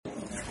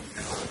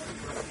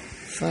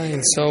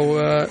Fine.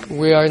 So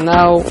we are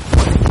now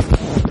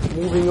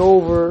moving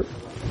over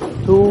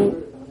to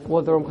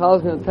what the Ramchal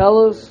is going to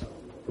tell us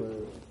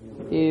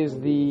is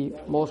the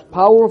most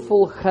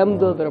powerful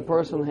chemda that a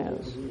person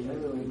has.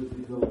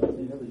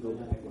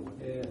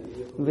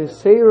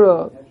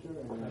 V'seira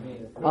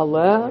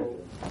aleh,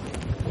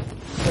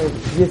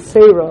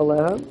 Yisera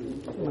aleh.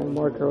 My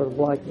marker was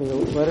blocking the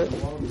letter.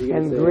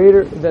 And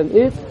greater than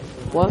it,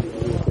 what?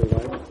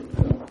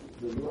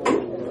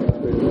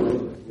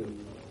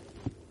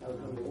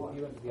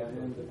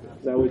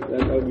 That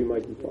would be my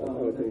default. I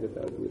would think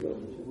that would be the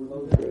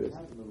greatest.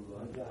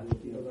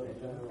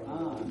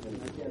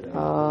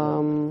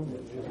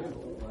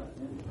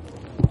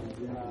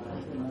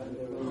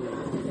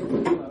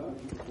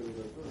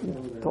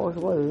 Talks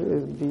about it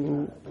as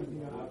being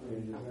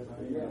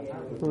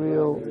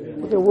real.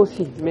 Okay, we'll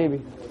see.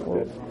 Maybe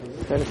we'll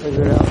try to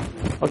figure it out.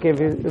 Okay,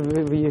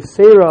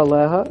 v'yisera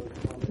aleha,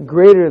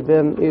 greater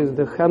than is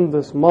the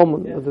chemdas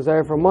moment. The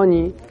desire for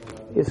money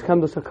is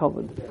chemdas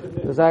hakavod,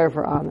 desire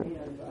for honor.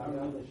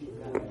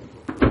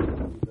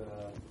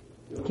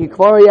 Ki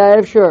kvar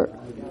ya'efshar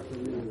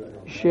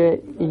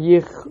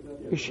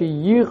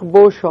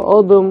sheyichbo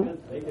sha'adam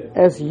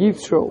es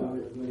yitzro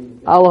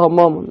al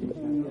ha'mamon.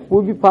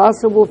 Would be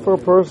possible for a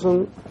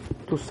person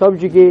to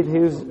subjugate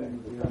his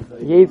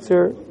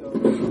yetzer,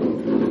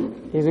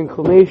 his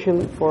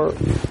inclination for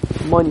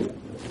money,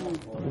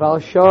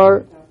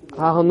 valshar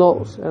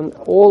hahanos, and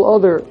all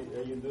other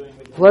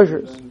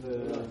pleasures.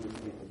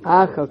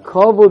 Acha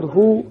kavod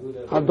hu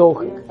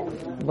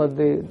hadochik, but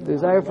the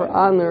desire for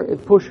honor,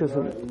 it pushes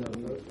him.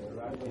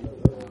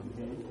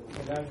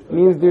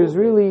 Means there's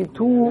really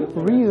two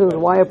reasons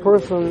why a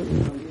person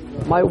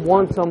might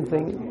want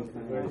something,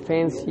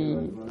 fancy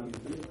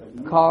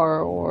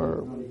car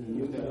or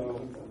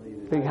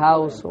big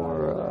house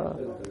or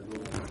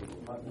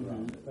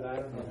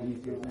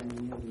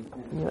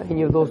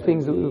any of those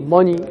things,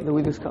 money that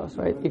we discussed,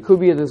 right? It could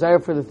be a desire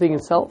for the thing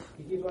itself,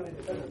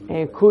 and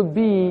it could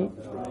be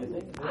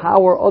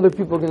how are other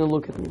people going to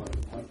look at me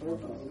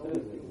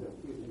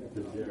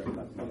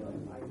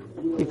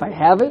if I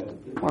have it,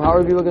 or how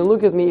are people going to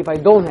look at me if I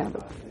don't have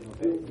it.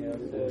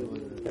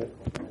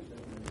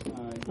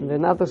 And they're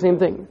not the same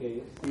thing.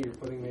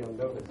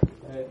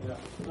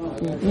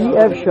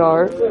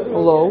 Efshar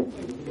lo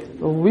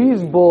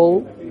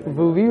lizbol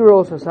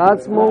v'liros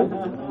asatzmo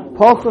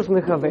pachos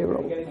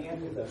mechavero.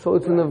 So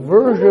it's an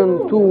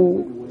aversion to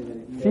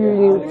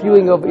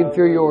feeling of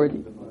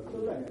inferiority,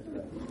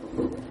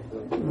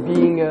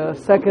 being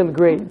second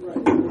grade.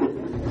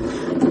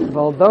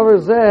 Valdavar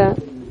zeh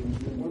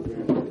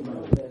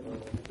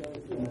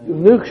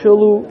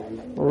nichshalu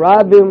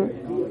rabim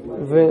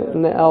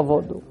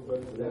v'ne'avodu.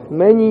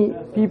 Many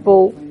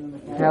people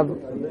have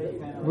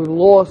been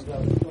lost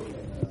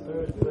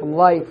from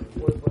life,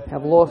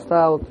 have lost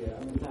out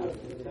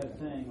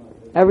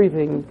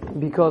everything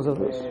because of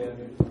this.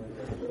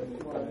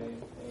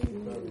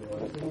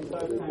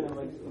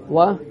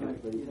 What?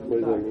 What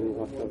does that mean?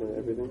 Lost out on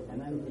everything?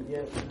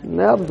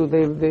 No,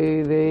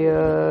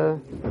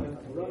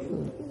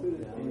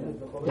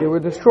 they were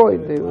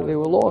destroyed. They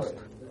were lost.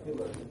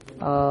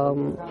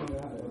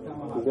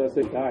 It's not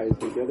say die.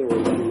 It's like the other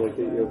ones seem like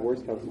you have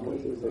worse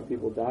consequences. Like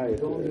people die if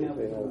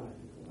they have.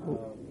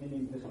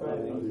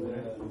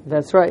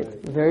 That's right.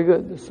 Very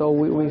good. So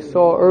we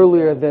saw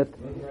earlier that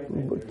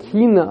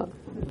kina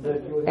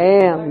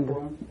and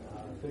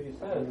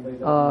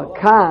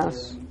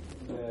kas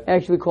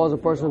actually cause a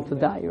person to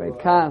die. Right?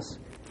 Kas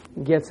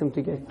gets him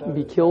to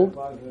be killed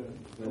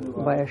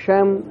by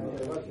Hashem.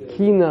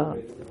 Kina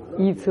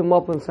eats him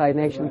up inside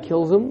and actually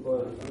kills him.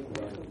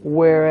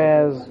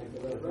 Whereas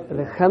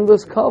the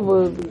chemdas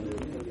kavod,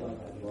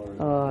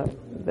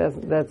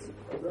 that's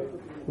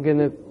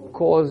gonna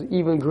cause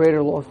even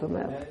greater loss than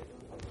that.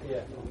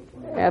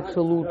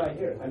 Absolute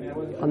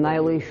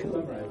annihilation.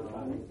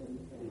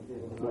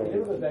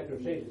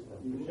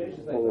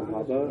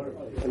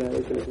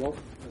 Annihilation as well?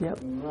 Yep.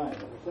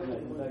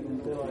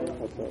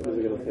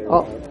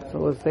 Oh, so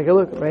let's take a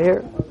look right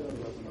here.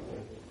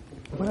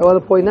 But I want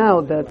to point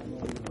out that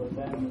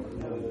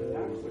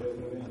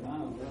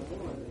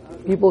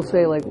people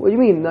say, like, what do you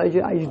mean? I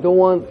just don't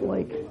want,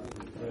 like,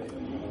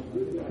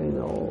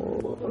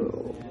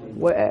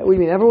 what do you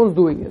mean? Everyone's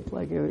doing it.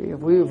 Like, if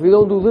we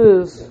don't do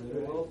this,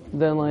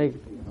 then, like,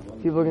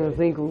 people are going to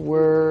think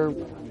we're,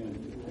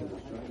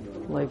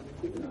 like,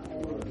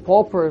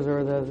 paupers,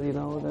 or that,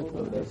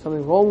 that there's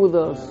something wrong with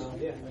us.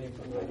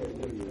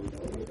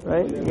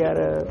 Right? You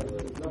gotta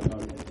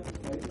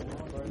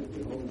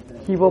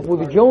keep up with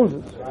the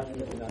Joneses.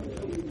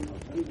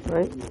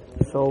 Right?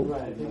 So,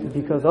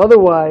 because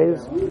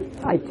otherwise,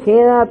 I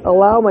cannot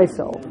allow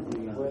myself,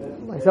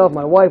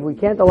 my wife, we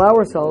can't allow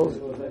ourselves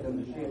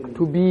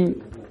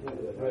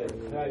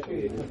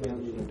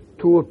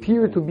to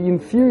appear to be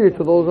inferior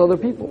to those other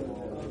people.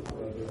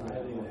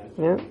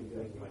 Yeah?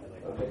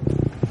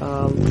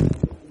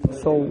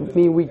 So,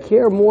 we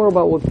care more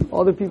about what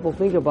other people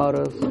think about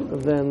us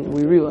than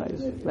we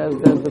realize. That's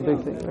the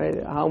big thing,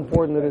 right? How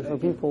important it is for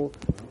people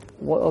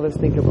what others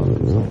think about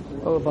themselves,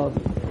 about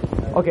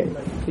Okay,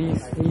 so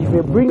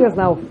they bring us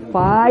now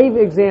 5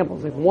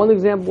 examples. If one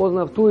example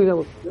wasn't enough, 2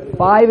 examples,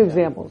 5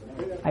 examples.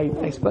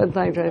 I spent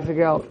time trying to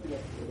figure out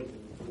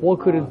what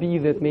could it be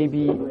that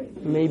maybe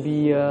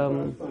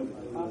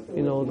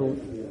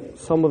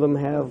some of them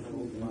have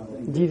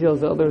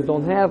details that others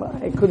don't have.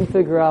 I couldn't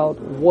figure out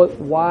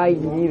why he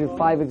needed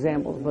 5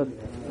 examples, but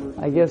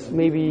I guess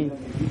maybe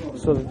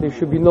so that there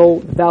should be no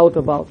doubt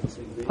about this.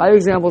 5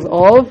 examples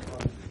of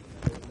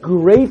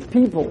great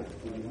people,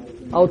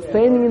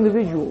 outstanding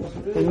individuals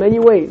in many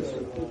ways,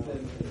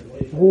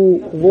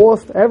 who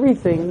lost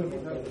everything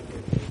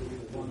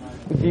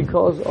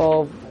because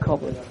of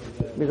covet,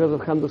 because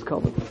of Chemdas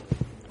covet.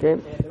 Okay,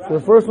 so the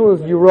first one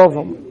is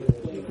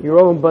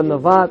Yerovam ben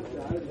Nevat,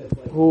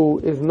 who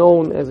is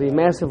known as a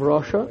massive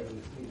Rasha,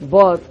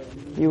 but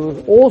he was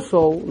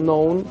also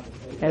known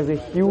as a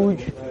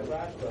huge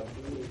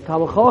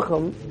Talmid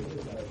Chacham,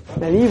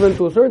 and even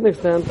to a certain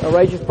extent a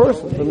righteous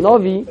person. The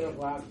Navi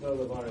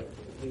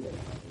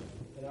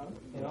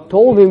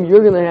told him,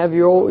 "You're going to have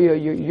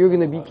you're going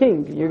to be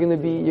king. You're going to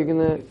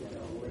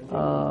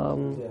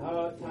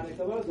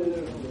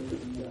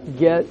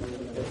get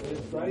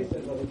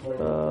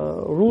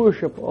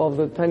rulership of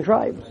the 10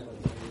 tribes."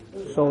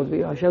 So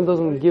Hashem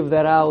doesn't give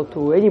that out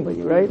to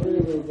anybody, right?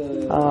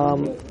 And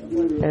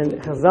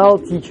Chazal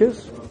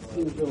teaches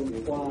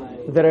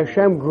that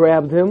Hashem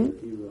grabbed him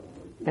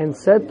and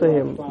said to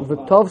him,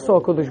 "V'tavso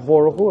HaKadosh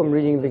Baruch Hu." I'm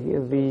reading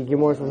the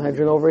Gemara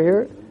Sanhedrin over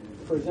here.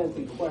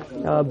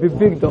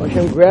 Bibigdo,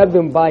 Hashem grabbed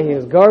him by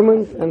his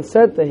garment and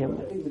said to him,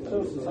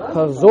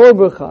 "Chazor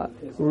b'cha,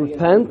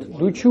 repent,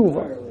 do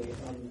tshuva.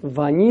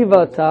 Vani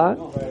v'ata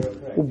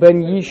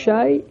uben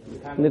Yishai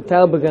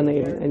netal b'gan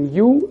Eden." And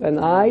you and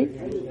I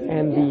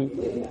and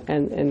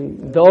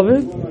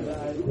David,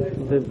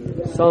 the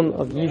son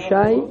of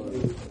Yishai,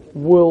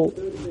 will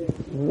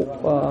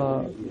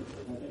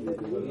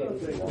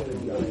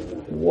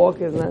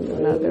walk is not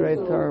the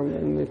right term.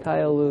 And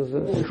Mitail is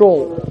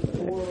stroll.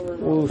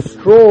 We'll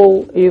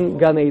stroll in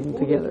Gan Eden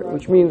together,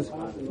 which means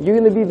you're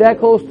going to be that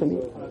close to me.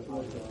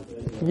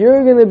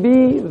 You're going to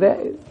be that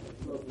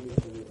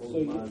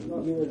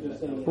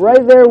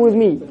right there with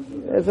me.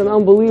 It's an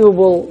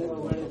unbelievable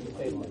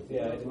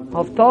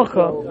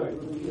haftacha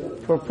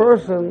for a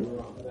person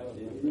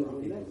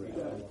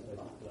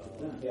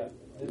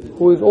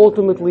who is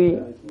ultimately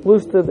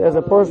listed as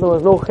a person who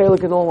has no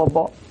chelik in Olam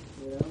Haba.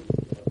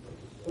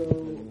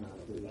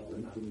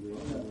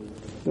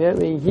 Yeah, I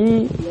mean,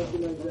 he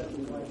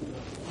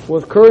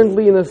was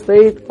currently in a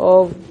state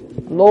of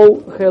no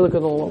chelik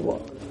in Olam Haba.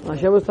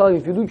 Hashem is telling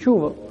you, if you do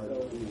tshuva,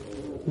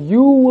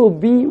 you will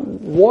be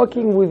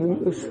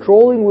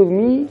strolling with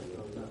me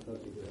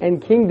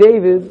and King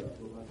David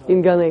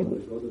in Gan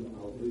Eden.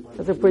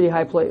 That's a pretty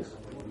high place.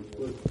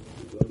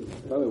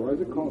 By the way, why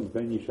is it called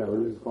Ben Yishai? Why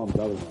does it call him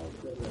David?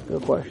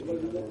 Good question.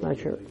 Not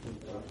sure.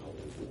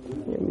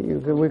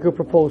 Yeah, we could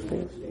propose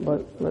things,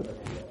 but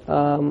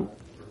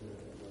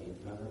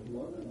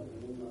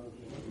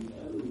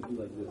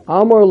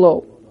Amar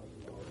Lo.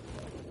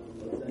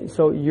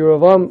 So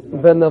Yerovam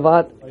ben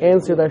Nevat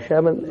answered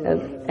Hashem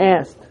and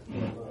asked,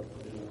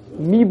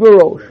 "Mi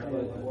Barosh,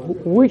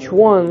 which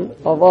one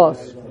of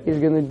us is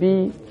going to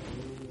be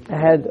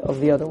ahead of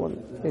the other one?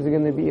 Is it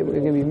going to be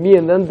me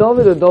and then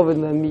David, or David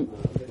and then me?"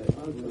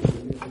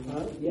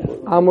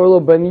 Amar Lo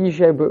ben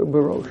Yishai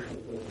Barosh.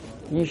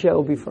 Yishai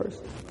will be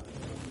first.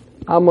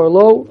 Amar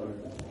Lo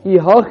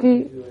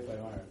Ihachi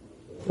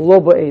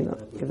Lo Ba'ena.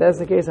 If that's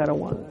the case, I don't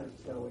want it.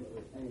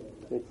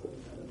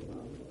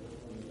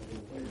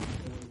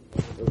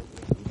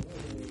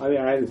 I mean,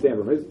 I understand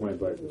from his point,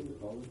 but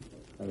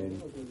I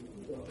mean,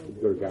 you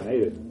go to Gan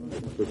Eden.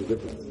 What's the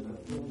difference?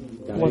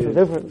 What's the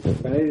difference?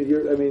 Gan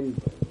Eden,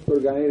 go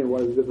to Gan Eden.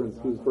 What is the difference?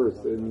 Who's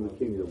first in the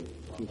kingdom?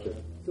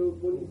 So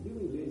what he's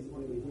doing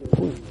basically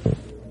here.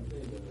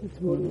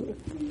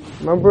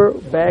 Remember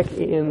back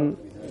in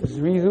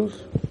Zrizus,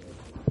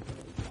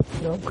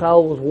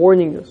 Kal was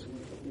warning us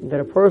that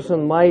a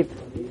person might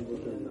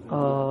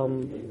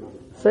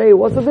say,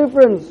 "What's the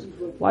difference?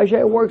 Why should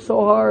I work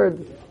so hard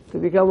to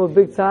become a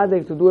big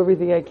tzaddik, to do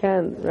everything I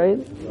can," right?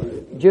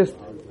 Just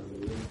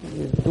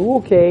do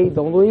okay,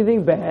 don't do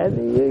anything bad,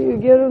 and you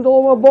get into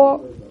Olam Haba.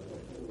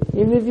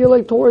 Even if you're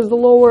like towards the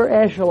lower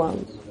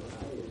echelons,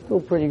 still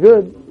pretty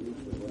good.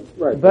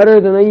 Right. Better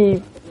than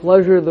any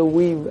pleasure that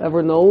we've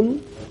ever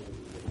known.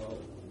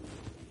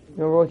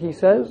 Remember what he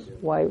says?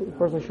 Why a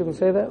person shouldn't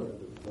say that?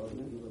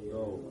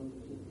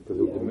 Because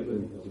it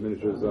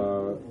diminishes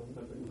all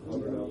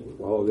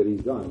that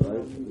he's done,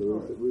 right?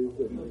 You're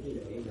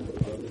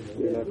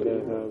not going to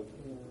have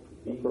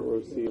front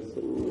row seats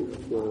and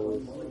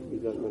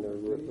judgment or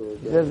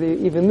Because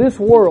even this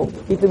world,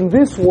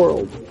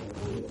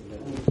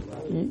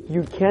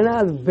 you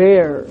cannot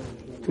bear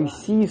to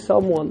see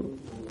someone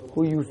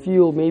who you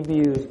feel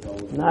maybe is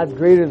not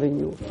greater than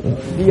you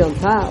be on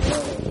top,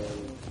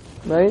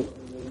 right?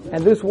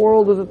 And this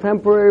world is a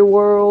temporary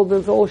world.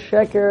 It's all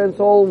sheker. It's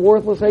all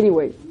worthless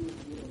anyway.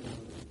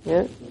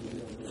 Yeah.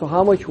 So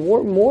how much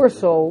more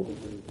so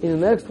in the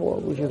next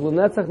world, which is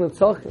L'Netzach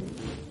Netzachim,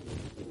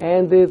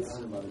 and it's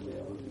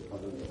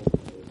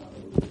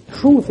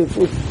truth.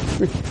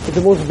 It's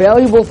the most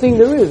valuable thing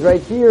there is.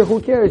 Right here, who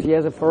cares? He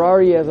has a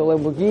Ferrari, he has a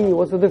Lamborghini.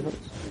 What's the difference?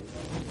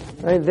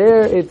 Right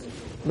there, it's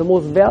the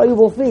most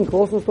valuable thing,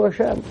 closest to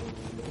Hashem.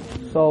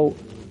 So,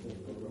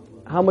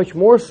 how much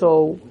more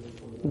so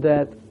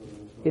that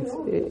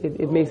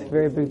it makes a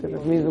very big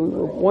difference. It means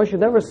one should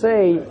never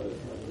say,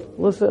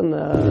 "Listen,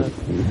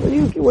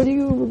 what are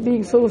you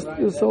being so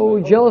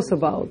jealous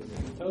about?"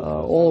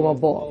 Olam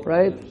Haba,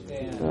 right?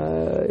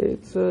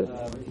 It's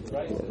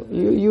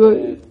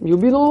you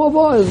being Olam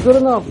Haba is good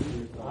enough.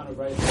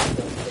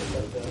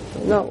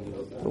 No,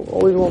 you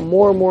always want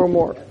more and more and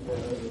more.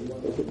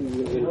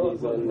 He's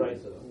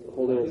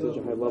holding on such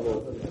a high level.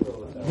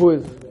 Who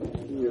is?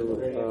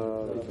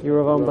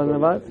 Yeravam ben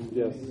Nevat?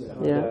 Yes.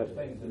 Yeah.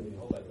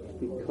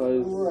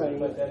 Because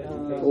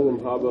Olam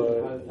Haba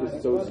is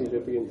so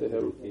significant to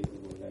him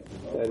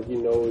that he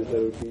knows that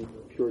it would be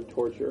pure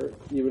torture,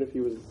 even if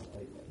he was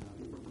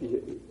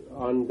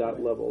on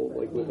that level,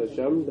 like with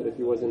Hashem, that if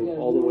he wasn't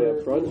all the way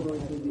up front,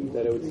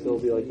 that it would still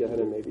be like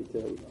Gehenna maybe to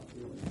him.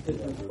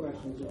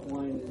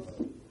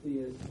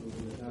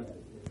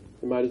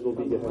 It might as well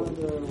be Gehenna.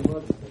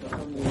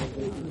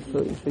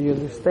 So you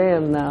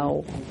understand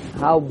now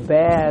how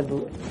bad,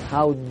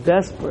 how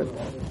desperate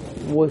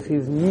was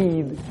his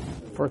need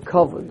for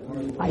kavod.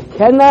 I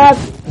cannot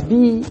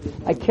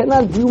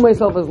view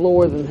myself as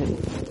lower than him.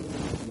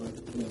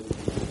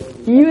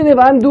 Even if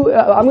I'm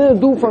going to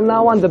do from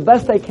now on the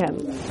best I can.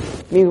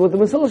 Means what the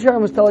Mesilas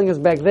Yesharim was telling us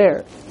back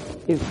there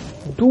is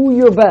do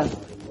your best.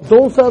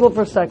 Don't settle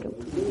for second.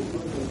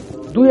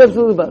 Do your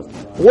absolute best.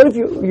 What if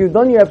you've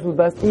done your absolute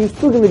best and you're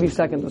still going to be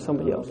second to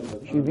somebody else?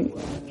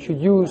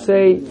 Should you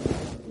say,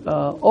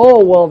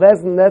 oh well,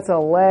 that's a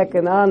lack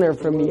of honor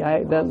for me.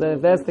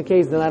 If that's the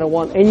case, then I don't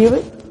want any of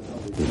it.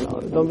 No,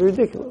 don't be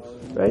ridiculous,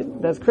 right?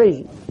 That's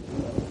crazy.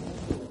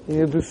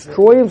 He'll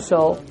destroy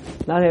himself,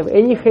 not have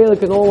any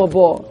chelik in Olam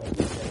Haba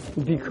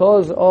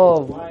because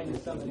of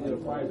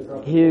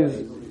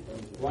his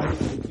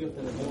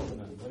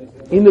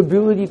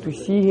inability to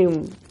see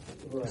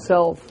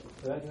himself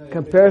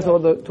compared to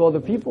other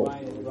people.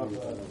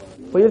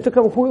 But you have to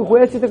come. Who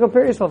asked you to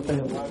compare yourself to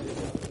him?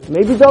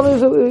 Maybe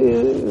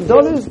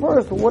David is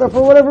first, for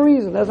whatever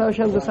reason. That's how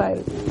Hashem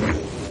decided.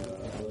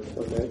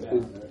 Okay.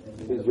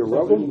 Is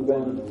Yeravam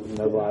ben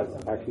Nevat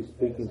actually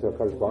speaking to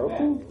HaKadosh Baruch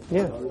Hu?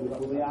 Yeah.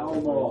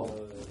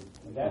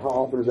 How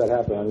often does that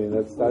happen? I mean,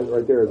 that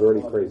right there is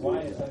already crazy.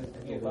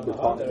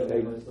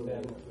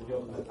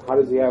 How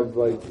does he have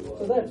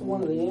So that's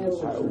one of the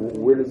answers.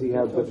 Where does he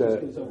have such a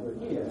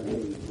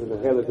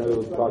head that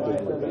was talking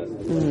like that?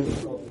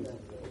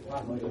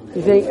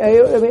 You think?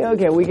 I mean,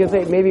 okay, we can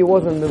say maybe it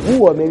wasn't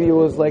Nevuah, maybe it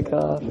was like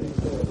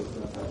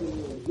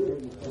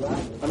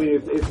I mean,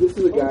 if this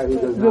is a guy who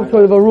does not,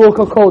 sort of a Ruach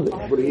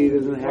HaKodesh. but he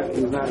doesn't have,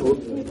 he's not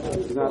going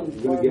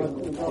to get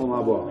Olam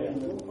Haba.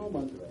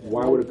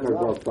 Why would a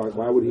Baruch start?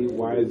 Why would he?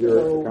 Why is there?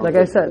 Like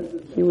I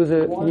said, he was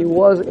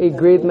a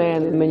great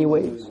man in many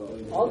ways.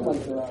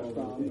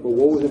 But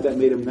what was it that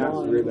made him not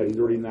so great that he's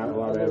already not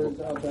allowed to have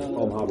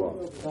Olam Haba?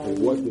 Like,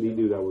 what did he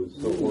do that was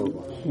so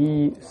horrible?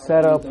 He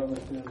set up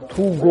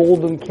 2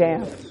 golden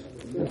calves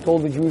and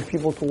told the Jewish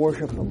people to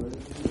worship them,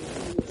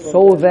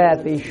 so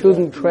that they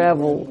shouldn't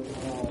travel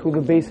to the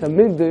Beis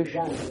HaMikdash,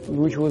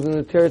 which was in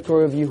the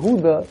territory of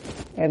Yehuda,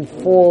 and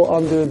fall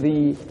under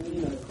the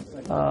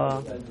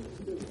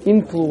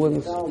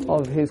influence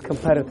of his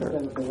competitor,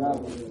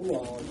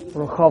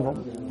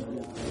 Rechavam.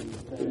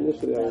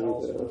 Initially, I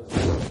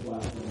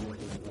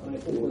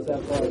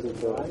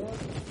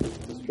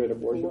straight up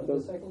worship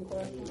them.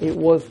 It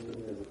was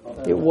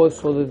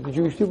so that the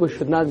Jewish people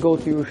should not go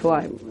to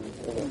Yerushalayim,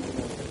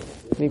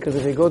 because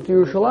if they go to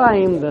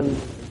Yerushalayim, then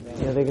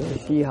they're going to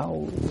see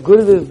how good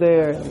it is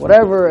there, and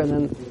whatever, and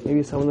then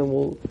maybe some of them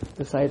will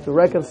decide to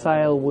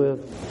reconcile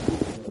with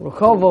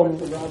Rechavam.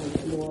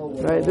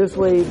 Right? This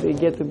way, they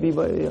get to be.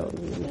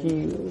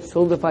 He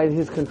solidified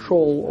his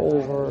control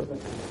over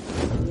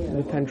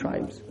the 10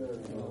 tribes.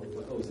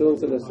 You still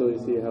don't necessarily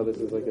see how this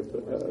is like it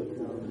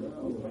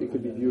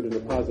could be viewed in a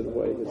positive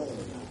way.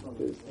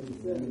 His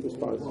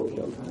response to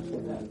Hashem.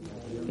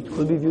 It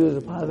could be viewed as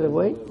a positive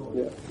way.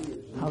 Yeah.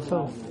 How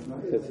so?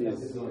 Because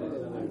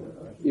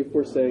if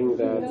we're saying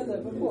that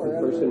the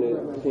person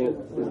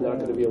is not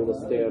going to be able to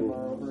stand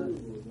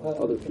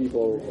other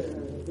people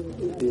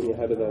being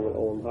ahead of them in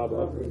Olam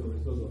Haba,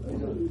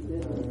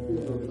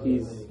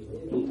 he's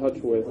in touch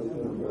with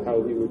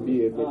how he would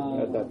be at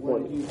that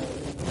point.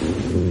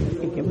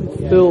 It's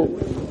still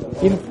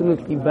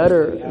infinitely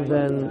better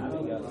than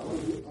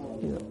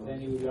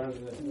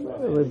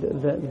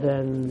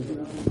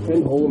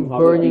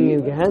burning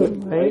in Gehenna,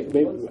 right?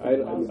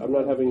 I'm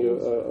not having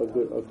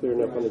a clear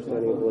enough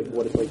understanding of like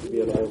what it's like to be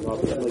in Olam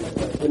Haba.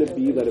 Like, can it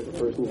be that if a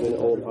person's in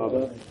Olam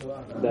Haba,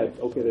 that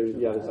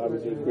there's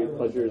obviously great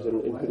pleasures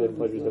and infinite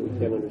pleasures that we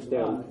can't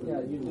understand,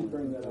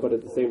 but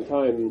at the same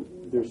time,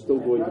 there's still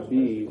going to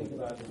be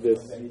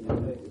this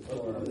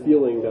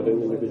feeling that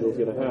an individual is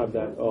going to have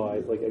that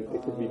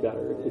it could be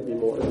better, it could be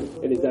more,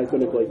 and is that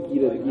going to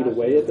eat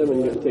away at them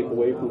and going to take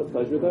away from the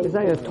pleasure then? It's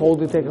not going to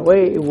totally take take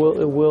away, it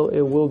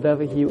will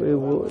definitely,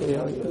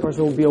 the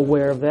person will be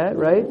aware of that,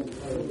 right?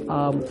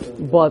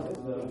 But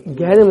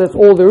Gehenim, that's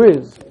all there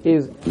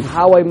is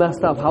how I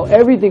messed up, how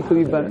everything could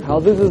be better, how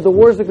this is the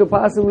worst it could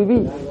possibly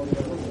be.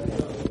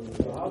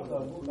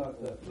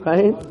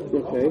 Right?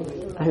 Okay.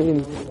 I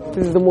mean,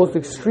 this is the most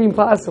extreme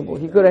possible.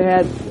 He could have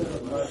had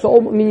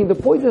meaning the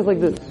point is like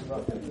this.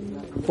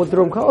 What the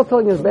Ramchal is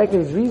telling us back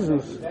in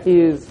Zrizus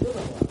is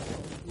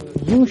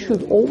you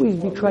should always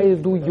be trying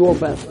to do your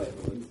best.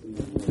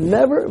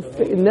 Never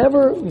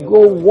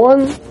go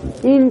 1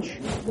 inch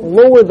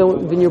lower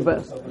than your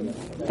best.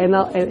 And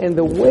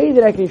the way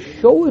that I can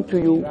show it to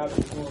you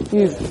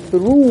is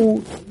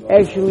through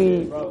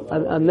actually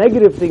a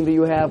negative thing that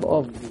you have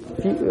of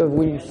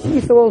when you see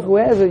someone who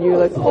has it, you're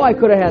like, oh, I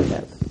could have had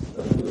that.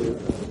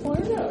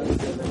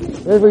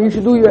 Therefore, you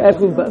should do your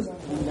absolute best.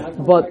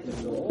 But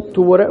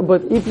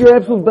if your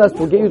absolute best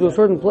will get you to a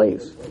certain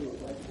place,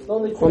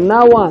 from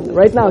now on,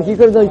 right now, he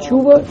could have done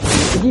tshuva,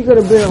 he could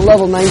have been at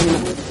level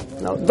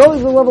 99. Now,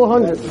 those are level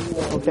 100,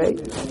 okay?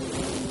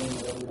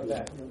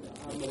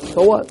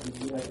 So what?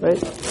 Right?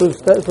 So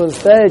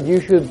instead, you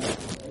should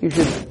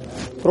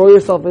throw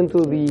yourself into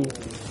the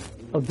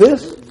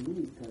abyss.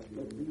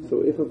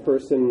 So if a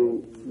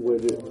person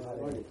would,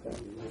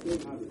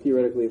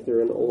 theoretically, if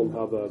they're in Olam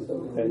Haba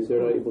and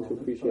they're not able to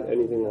appreciate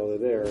anything while they're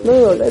there...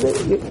 No,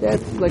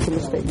 that's like a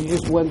mistake. You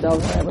just went down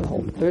the rabbit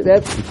hole.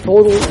 That's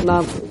total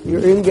nonsense.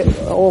 You're in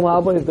Olam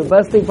Haba is the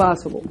best thing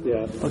possible.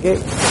 Yeah. Okay?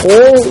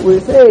 All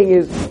we're saying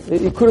is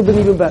it could have been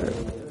even better.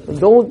 So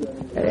don't,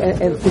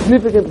 and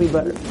significantly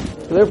better.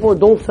 So therefore,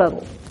 don't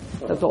settle.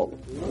 That's all.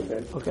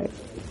 Okay.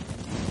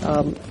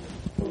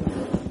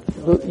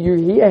 So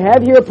you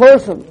have here a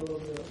person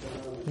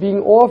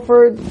being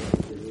offered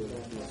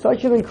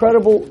such an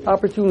incredible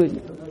opportunity,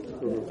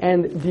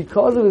 and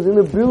because of his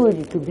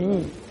inability to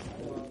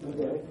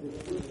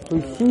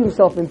see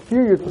himself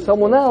inferior to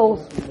someone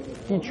else,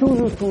 he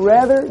chooses to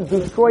rather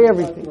destroy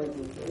everything,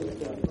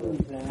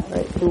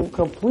 right? To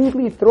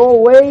completely throw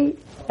away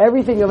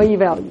everything of any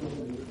value.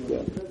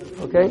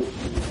 Okay,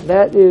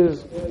 that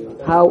is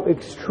how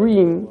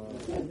extreme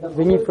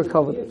the need for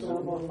covetous.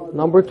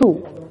 Number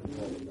 2,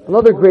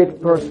 another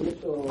great person,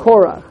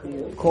 Korach.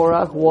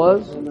 Korach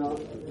was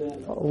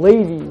a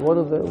lady, one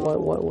of the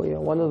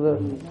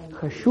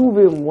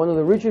chashuvim, one of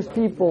the richest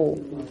people,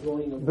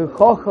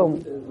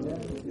 b'chacham,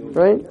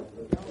 right?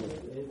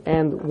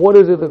 And what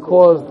is it that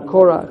caused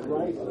Korach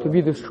to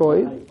be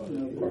destroyed?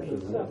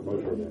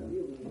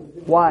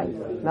 Why?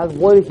 Not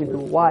what did he do?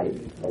 Why?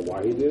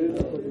 Why he did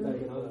it?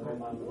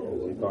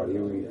 He thought he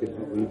could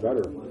lead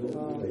better.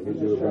 He could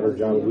do a better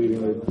job of leading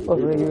the...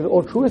 He was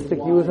altruistic.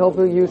 He was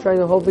trying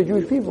to help the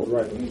Jewish people.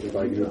 Right. He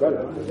thought he could do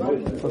better.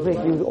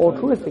 He was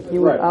altruistic. He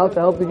was out to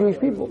help the Jewish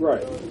people.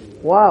 Right.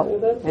 Wow.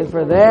 And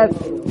for that,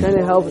 try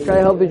to help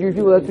the Jewish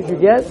people, that's what you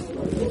get?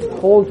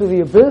 Fall to the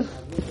abyss?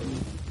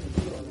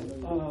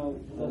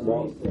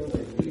 Well,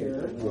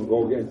 don't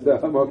go against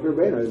Moshe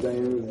Rabbeinu.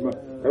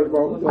 I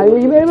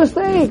mean, you made a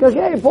mistake.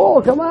 Okay,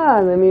 Paul, come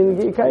on. I mean,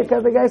 you cut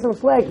the guy some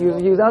slack. He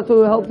was out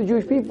to help the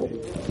Jewish people.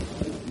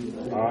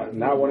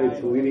 Not when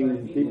it's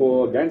leading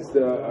people against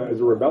as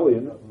a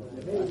rebellion.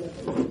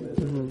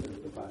 Mm-hmm.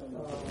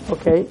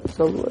 Okay,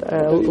 so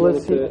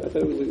let's see. I thought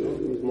it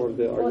was more of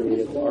the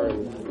argument against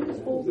Aaron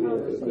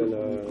than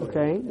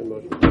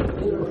Moshe.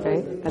 Okay,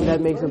 and that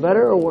makes it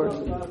better or worse?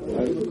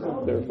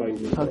 Clarifying.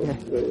 Okay.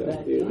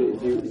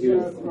 He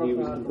was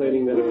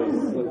complaining that it was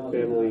like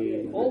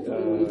family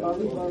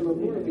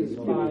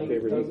giving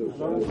favoritism.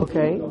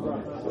 Okay.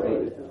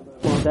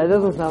 Well, that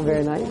doesn't sound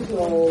very nice.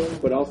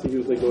 But also he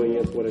was like going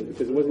against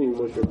because it wasn't even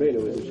Moshe Rabbeinu,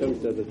 it was Hashem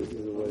said that this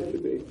is the way it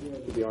should be. It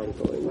should be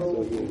article. So he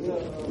was saying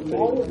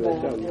to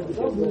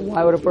Hashem.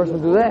 Why would a person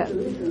do that?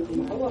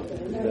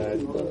 That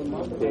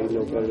they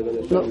know better than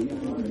Hashem.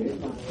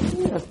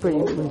 That's pretty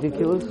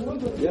ridiculous.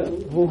 Yeah.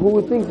 Who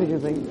would think such a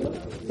thing?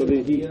 So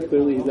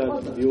he's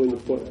not viewing the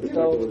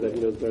perspective that he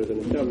knows better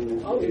than Hashem.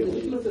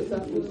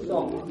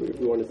 If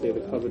we want to say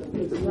the covet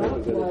perspective,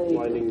 then it's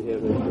blinding him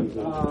in terms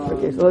of...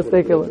 Okay, so let's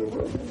take a look.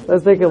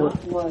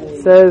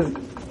 It says,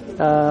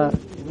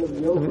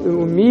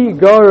 Mi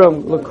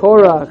garam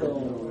l'korach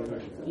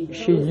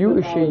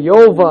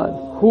sheyovad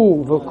hu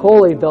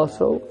v'kol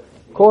edaso.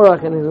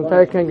 Korach and his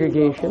entire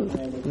congregation,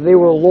 they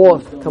were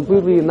lost,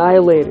 completely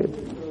annihilated.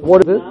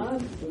 What is it?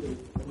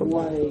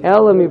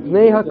 Ela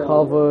mipnei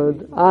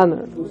hakavod,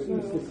 honor.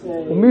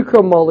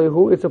 Umikra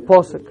malihu, it's a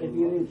posuk.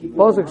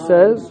 Posuk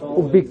says,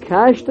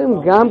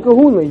 ubikashtem gam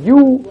kahuna.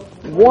 You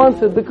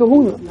wanted the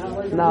kahuna.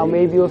 Now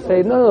maybe you'll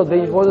say, no, they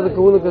just wanted the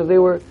kahuna because they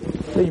were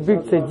such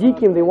big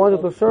tzaddikim, they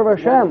wanted to serve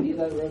Hashem.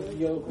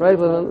 Right?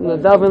 But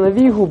Nadav and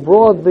Avihu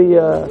brought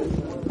the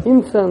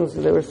incense,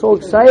 they were so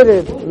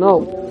excited.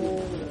 No.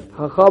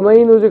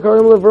 Chachameinu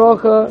zikarim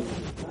levracha,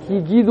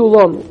 higidu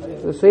lanu.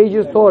 The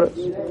sages taught us.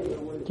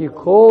 Ki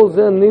kol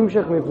ze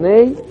nimshach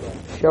mipnei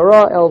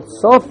shara el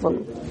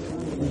Safan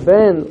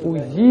ben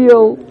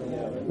Uziel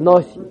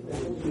nasi.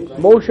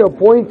 Moshe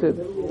appointed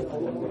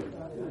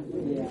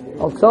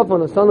Al Safan,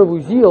 the son of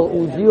Uziel.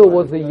 Uziel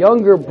was the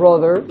younger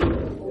brother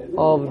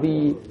of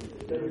the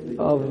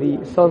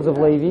sons of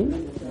Levi,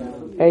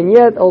 and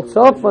yet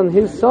Eltzaphan,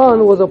 his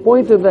son, was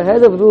appointed the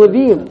head of the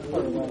Levim.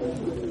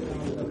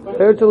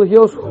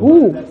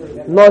 Who?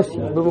 Nasi,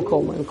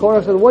 b'Mekoma. And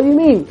Korah said, what do you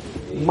mean?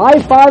 My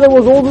father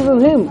was older than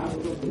him.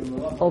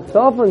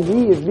 Eltzaphan,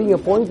 he is being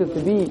appointed to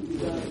be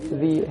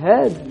the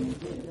head.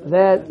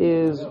 That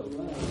is,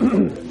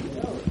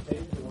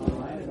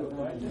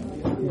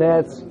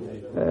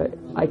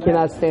 I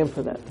cannot stand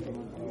for that.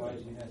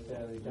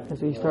 And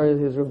so he started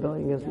his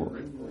rebellion against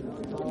Moshe.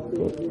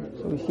 Okay.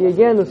 So we see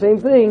again the same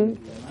thing.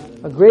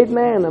 A great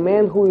man, a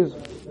man who is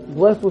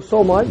blessed with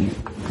so much,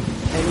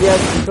 and yet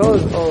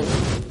because of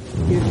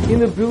his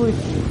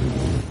inability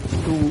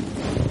to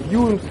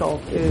view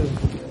himself as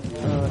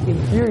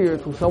inferior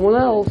to someone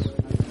else,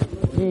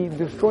 he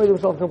destroyed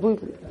himself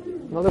completely.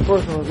 Another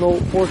person has no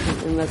portion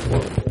in that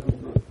world.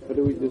 How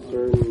do we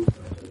discern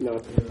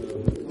not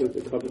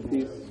the covet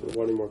piece, or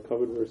wanting more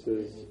covet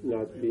versus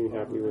not being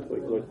happy with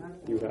like what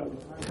you have?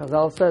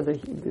 Chazal said that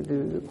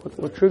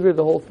what triggered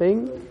the whole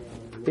thing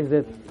is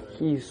that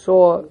he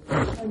saw.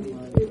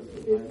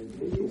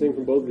 I'm saying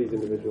from both of these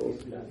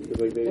individuals, because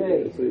like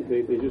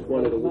they just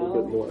wanted a little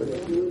bit more.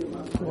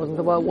 It wasn't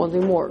about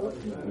wanting more.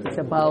 It's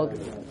about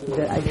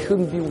that I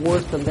shouldn't be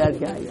worse than that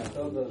guy.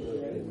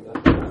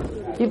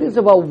 If it's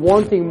about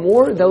wanting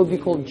more, that would be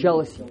called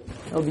jealousy.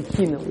 That would be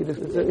kina.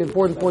 It's an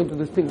important point to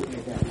distinguish.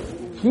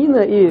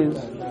 Kina is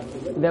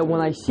that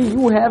when I see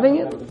you having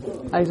it,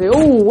 I say,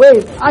 oh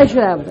wait, I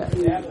should have that.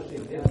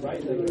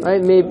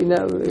 Right? Maybe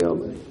now,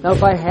 now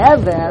if I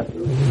have that,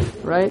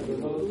 right,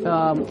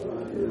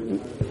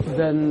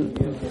 then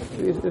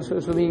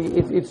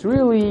it's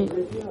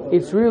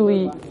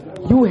really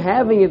you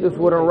having it is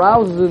what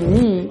arouses in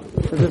me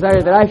the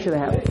desire that I should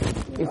have it,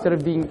 instead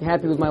of being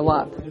happy with my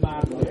lot.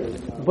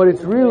 But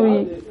it's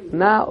really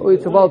now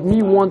it's about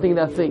me wanting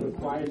that thing.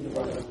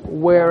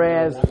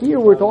 Whereas here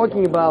we're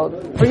talking about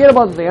forget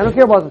about the thing. I don't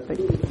care about the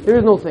thing. There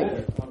is no thing,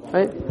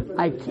 right?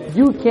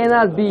 You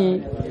cannot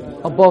be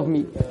above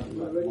me.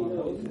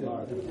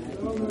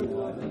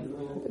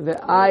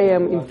 That I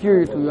am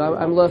inferior to you.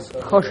 I'm less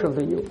kosher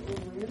than you.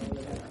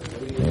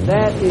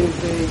 That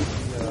is a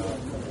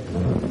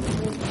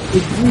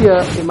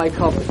idea in my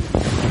covenant.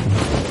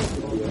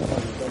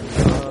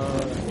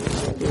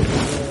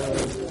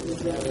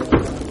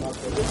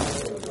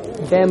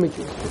 Damages.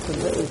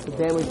 It's a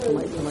damage to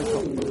my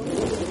covenant.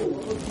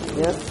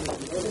 Yeah.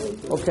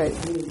 Okay.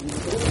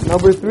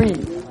 Number 3,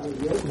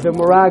 the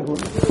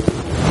Meraglim.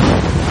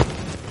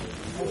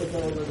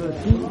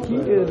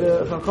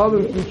 The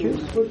Chachamim teaches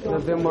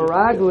that the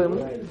Meraglim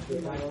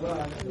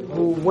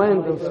who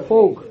went and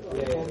spoke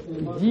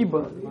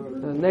Diba,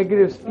 a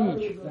negative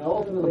speech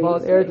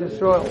about Eretz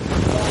Yisrael,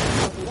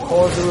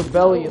 caused a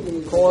rebellion,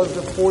 caused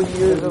the 40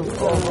 years of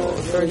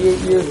 38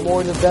 years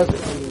more in the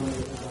desert.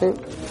 Okay?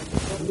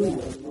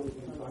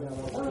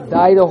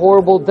 Died a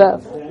horrible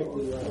death.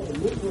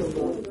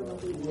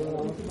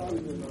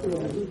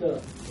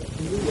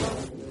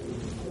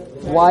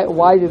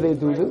 Why did they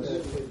do this?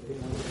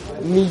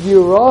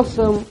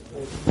 Miyirosam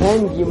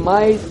and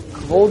Yimait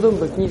Kvodam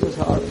Baknisas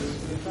Haaretz.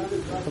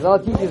 Chazal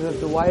teaches us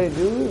that why they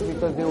do this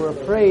because they were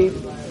afraid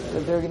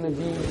that they're going to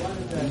be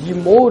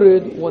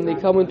demoted when they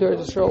come into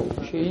Eretz Yisrael.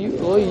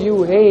 Lo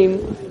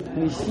yuheim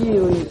nisi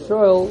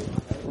Yisrael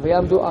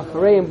v'yamdu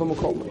achareim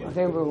b'makom.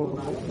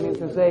 Means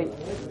to say,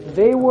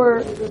 they were,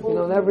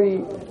 in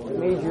every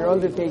major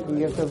undertaking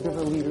you have to have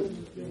different leaders.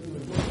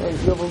 And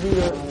if you have a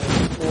leader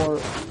for,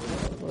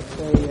 let's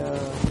say,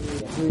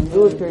 during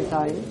military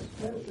times,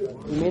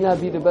 you may not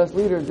be the best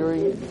leader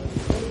during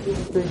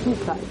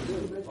peace times.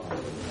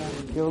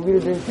 If you have a leader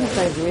during peace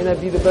times, you may not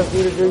be the best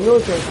leader during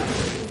military times.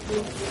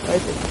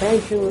 Right?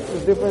 Expansion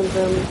is different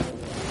than,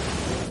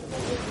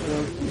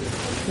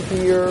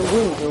 keeping your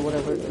wings or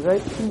whatever it is,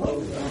 right?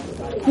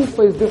 Each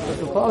place is different.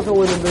 So also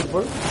when in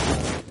Midbar,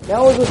 that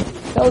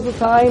was a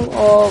time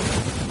of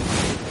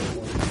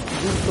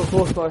being so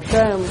close to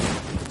Hashem,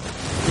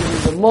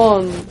 being the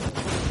mon,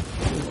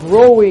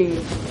 growing.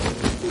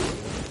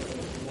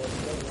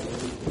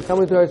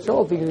 Coming to Eretz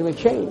things are going to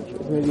change. It's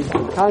going to be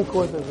about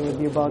conquest, it's going to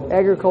be about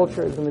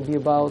agriculture, it's going to be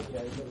about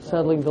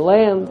settling the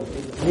land.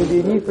 There's going to be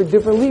a need for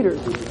different leaders.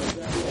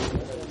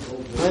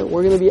 Right?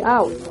 We're going to be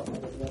out.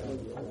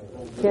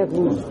 Can't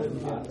lose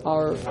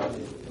our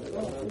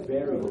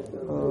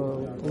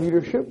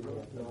leadership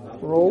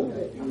role.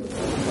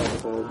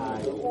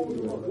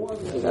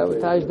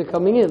 Sabotage the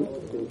coming in.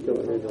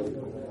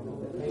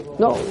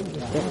 No,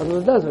 just stay out in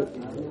the desert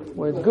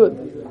where it's good.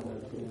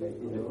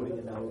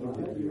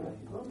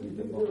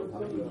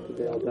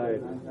 They all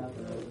died.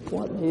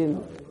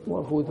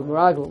 Who the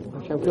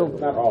Meraglim? Hashem killed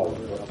them. Not all of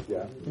them,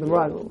 yeah. The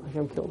Meraglim,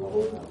 Hashem killed them.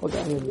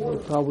 Okay, they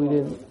probably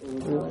didn't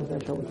realize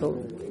that Hashem killed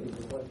them.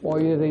 Or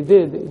if they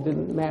did, it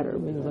didn't matter. I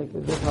mean, like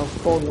this how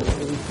strong that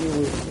we see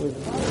with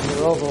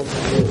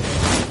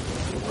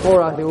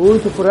Korah. They were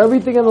willing to put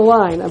everything on the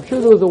line. I'm sure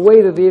there was a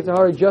way that the Yetzer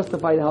Hara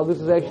justified how this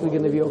is actually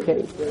going to be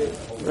okay.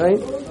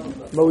 Right?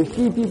 But we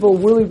see people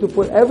willing to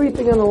put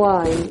everything on the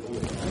line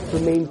to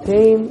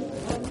maintain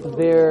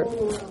their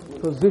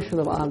position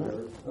of honor.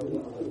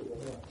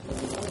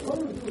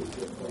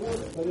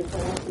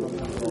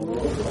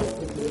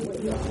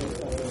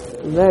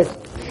 Next,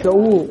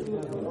 Shaul.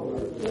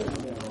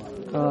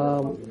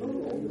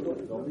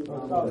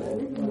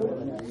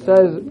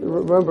 Says,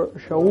 remember,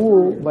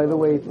 Shaul, by the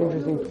way, it's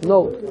interesting to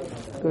note,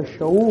 because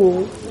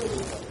Shaul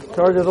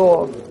started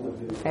off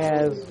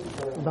as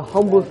the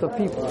humblest of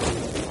people,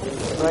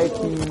 right?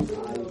 He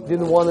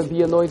didn't want to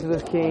be anointed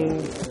as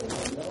king.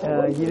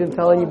 He didn't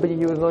tell anybody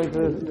he was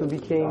anointed to be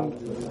king.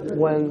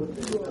 When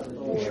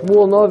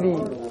Shmuel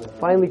Navi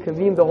finally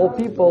convened the whole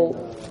people,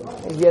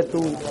 and he had to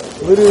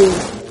literally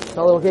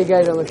tell them, okay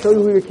guys, I'm going to show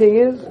you who your king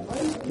is.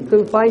 He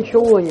couldn't find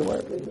Shaul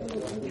anywhere.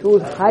 Shaul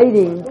was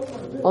hiding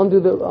under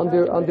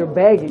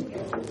baggage,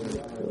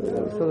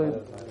 so that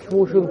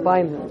Shmuel shouldn't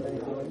find him.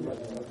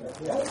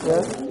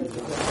 Yeah?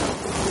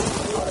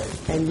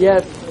 And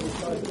yet,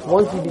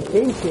 once he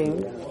became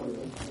king,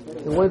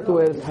 he went to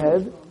his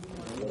head,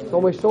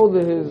 so much so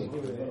that his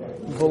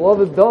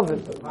beloved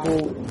David,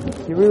 who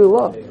he really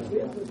loved,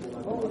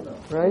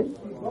 right?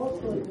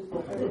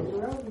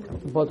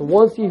 But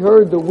once he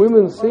heard the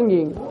women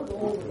singing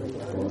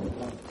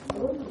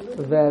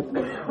that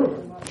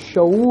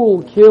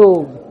Shaul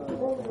killed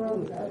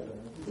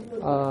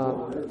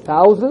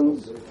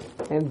thousands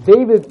and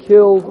David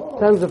killed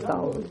tens of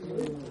thousands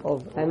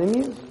of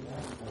enemies,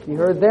 he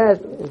heard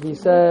that and he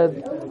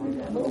said,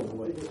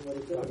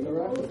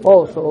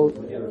 oh, so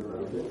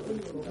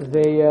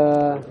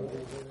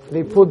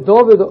they put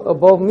David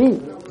above me,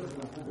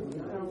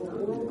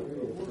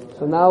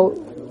 so now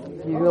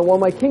he's going to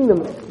want my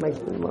kingdom next.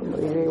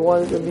 He's going to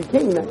want to be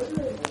king next,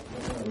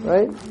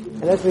 right?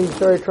 And that's when he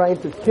started trying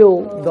to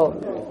kill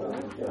David.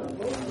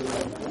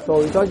 So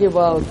we're talking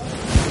about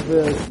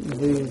the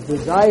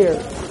desire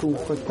to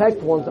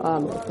protect one's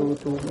honor, to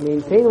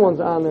maintain one's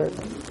honor,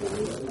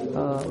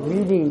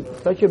 leading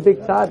such a big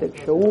tzaddik.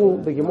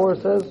 Shaul, the Gemara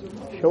says,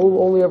 Shaul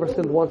only ever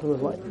sinned once in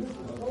his life.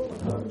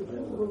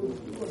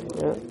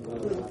 Yeah.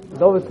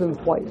 David sinned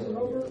twice.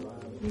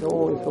 Shaul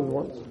only sinned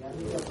once.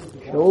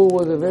 Shaul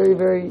was a very,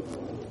 very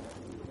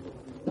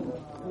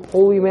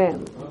holy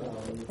man.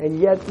 And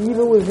yet,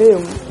 even with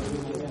him,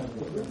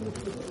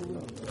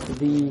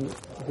 the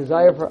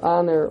desire for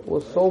honor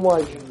was so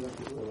much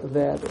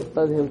that it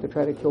led him to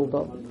try to kill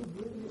David.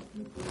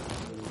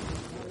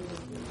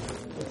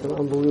 It's an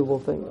unbelievable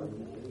thing.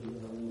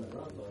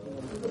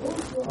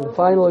 And the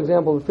final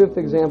example, the fifth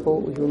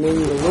example, which will maybe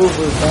need a little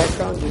bit of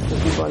background, just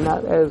because people are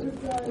not as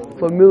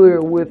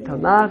familiar with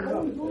Tanakh,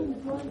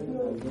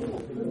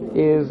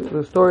 is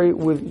the story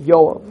with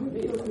Yoav.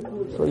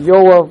 So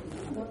Yoav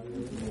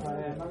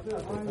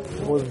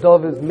was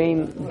David's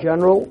main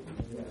general.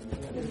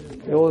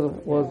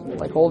 Yoav was,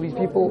 like all these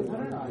people,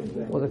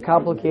 was a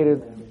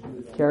complicated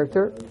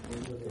character.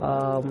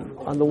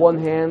 On the one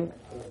hand,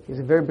 he's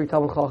a very big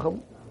Talmid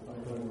Chacham.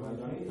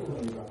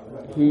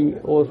 He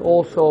was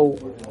also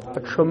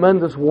a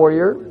tremendous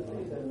warrior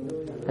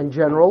and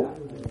general.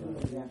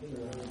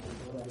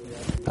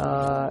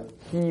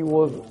 He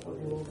was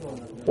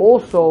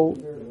also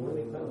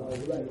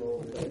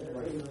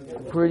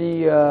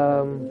pretty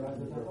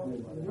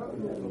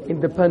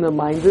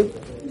independent-minded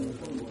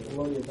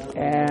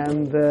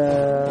and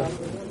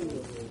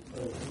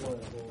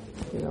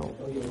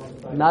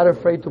not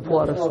afraid to pull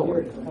out a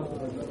sword.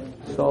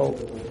 So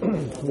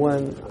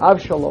when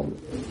Avshalom,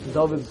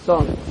 David's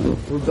son,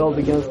 rebelled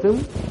against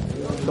him,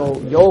 so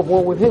Yoav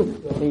went with him.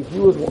 I mean, he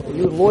was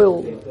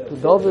loyal to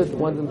David,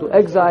 went into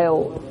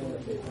exile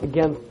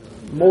against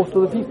most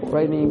of the people,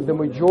 right? I mean, the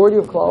majority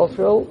of Klal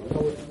Yisrael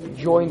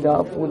joined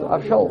up with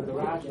Avshalom.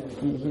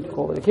 He took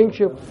over the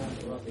kingship.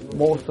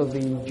 Most of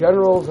the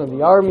generals and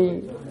the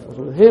army was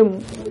with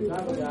him,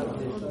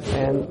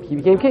 and he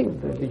became king.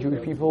 The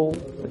Jewish people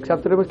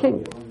accepted him as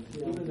king.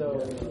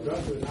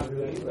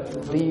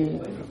 The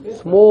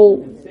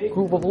small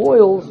group of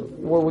loyals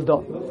were with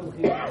David.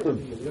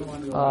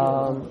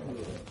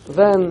 So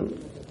then,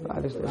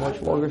 obviously a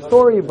much longer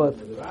story, but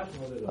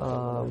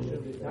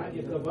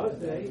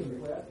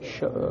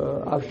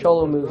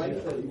Avshalom is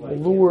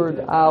lured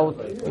out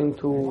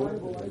into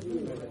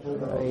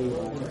a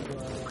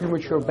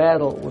premature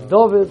battle with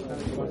David,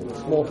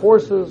 small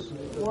forces,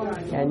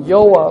 and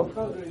Yoav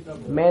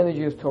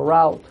manages to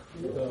rout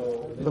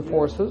the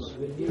forces.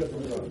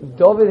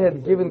 David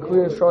had given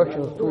clear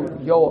instructions to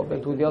Yoav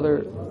and to the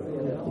other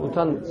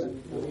lieutenants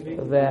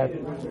that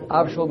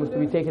Avshalom is to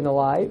be taken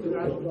alive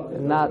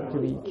and not to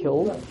be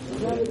killed.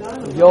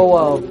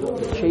 Yoav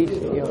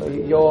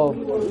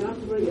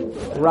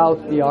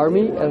routs the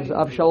army as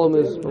Avshalom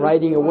is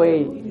riding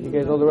away. You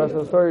guys know the rest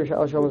of the story.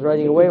 Avshalom is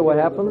riding away. What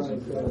happens? I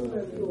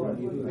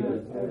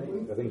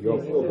think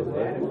Yoav killed him,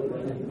 right?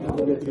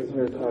 He gets his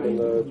hair caught in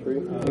the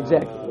tree.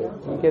 Exactly.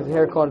 He gets his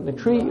hair caught in the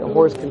tree. A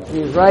horse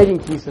continues riding.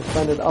 He's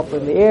suspended up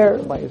in the air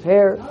by his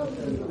hair.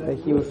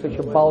 He was such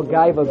a Baal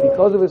Gaiva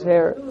because of his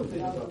hair.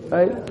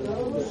 Right?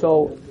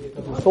 So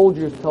the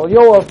soldiers tell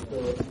Yoav,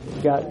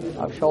 you got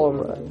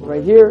Avshalom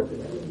right here.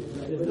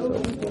 So,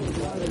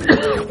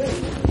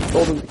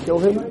 told him to kill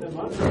him.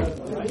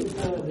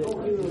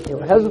 They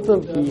were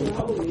hesitant. He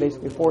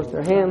basically forced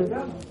their hand.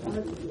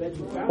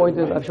 Point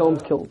is,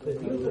 Avshalom's killed.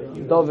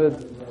 David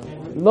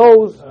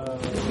knows,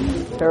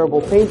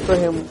 terrible pain for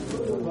him,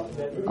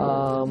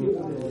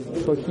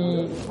 so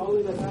he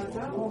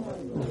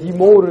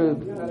demoted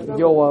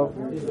Yoav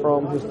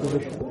from his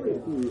position.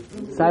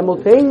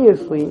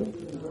 Simultaneously,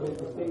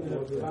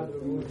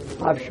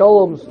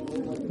 Avshalom's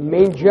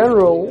main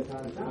general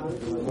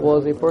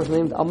was a person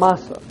named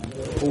Amasa,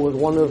 who was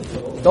one of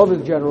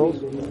David's generals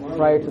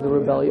prior to the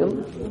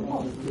rebellion,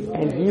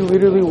 and he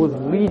literally was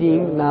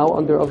leading now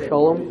under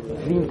Avshalom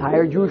the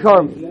entire Jewish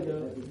army.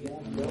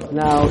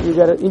 Now you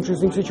got an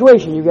interesting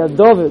situation. You got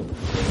David,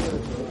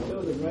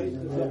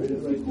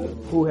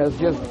 who has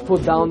just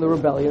put down the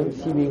rebellion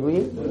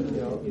seemingly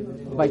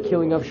by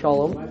killing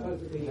Avshalom,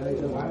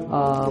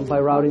 by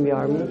routing the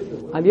army.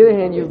 On the other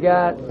hand, you've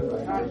got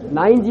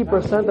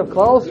 90% of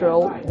Klal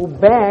Yisrael who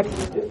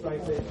backed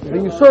the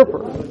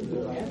usurper.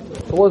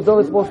 So what's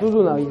David supposed to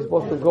do now? He's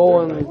supposed to go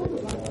and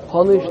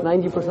punish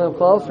 90% of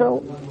Klal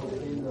Yisrael?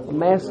 A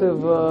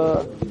massive,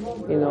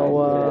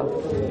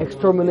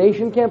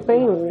 extermination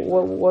campaign?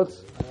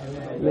 What's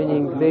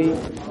meaning? They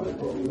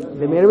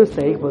made a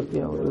mistake, but he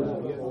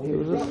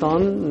was a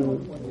son, and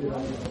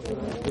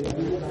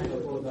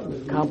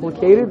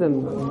complicated,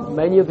 and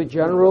many of the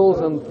generals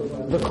and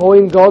the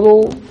Kohen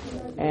Gadol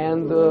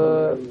and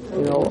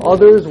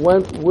others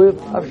went with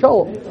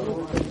Avshalom,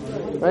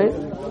 right?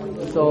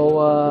 So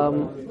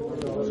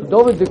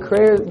David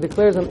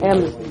declares an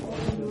amnesty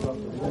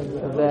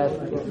that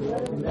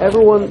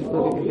everyone,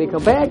 if they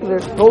come back, they're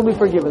totally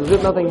forgiven, as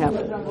if nothing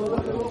happened.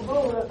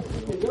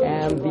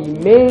 And the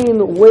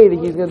main way that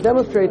he's going to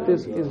demonstrate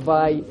this is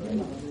by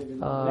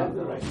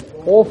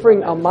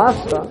offering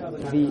Amasa,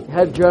 the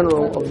head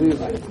general of these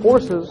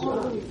forces,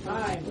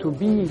 to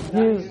be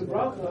his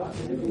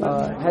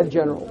head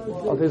general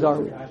of his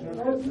army,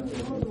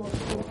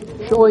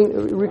 showing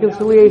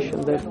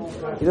reconciliation, that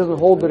he doesn't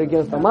hold it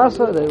against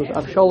Amasa, that it was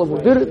Avshalom who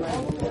did it.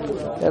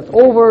 That's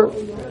over.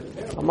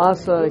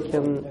 Amasa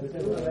can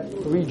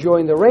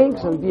rejoin the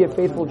ranks and be a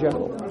faithful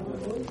general.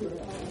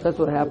 That's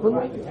what happened.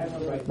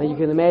 Now you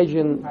can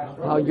imagine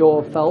how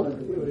Yoav felt.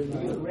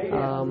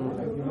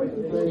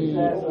 He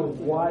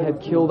had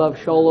killed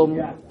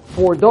Avshalom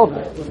for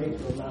David.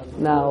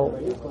 Now,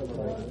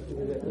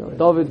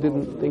 David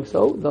didn't think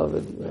so.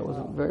 David was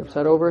very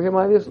upset over him,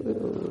 obviously.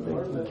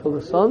 He killed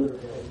his son.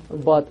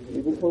 But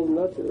he told him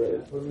not to,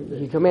 right?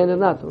 He commanded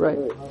not to, right?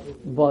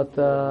 But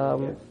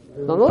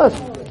nonetheless,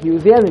 he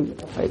was the enemy,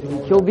 right? He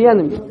killed the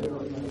enemy.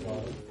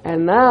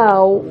 And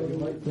now,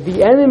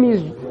 the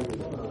enemy's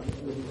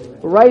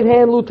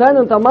right-hand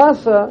lieutenant,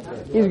 Amasa,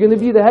 is going to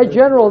be the head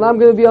general, and I'm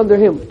going to be under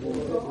him.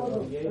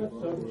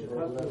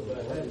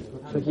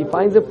 So he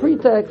finds a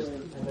pretext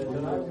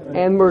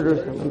and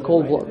murders him in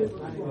cold blood.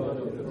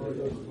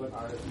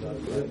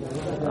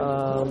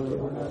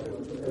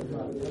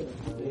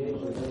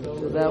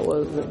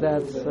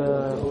 That's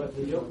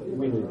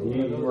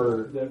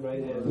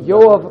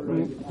Yoav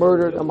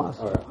murdered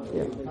Amasa.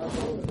 Yeah.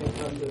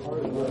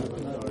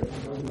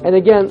 And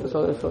again,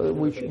 so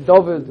which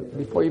David,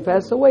 before he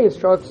passed away,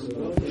 instructs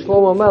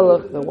Shlomo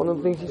Melech that one of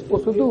the things he's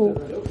supposed to do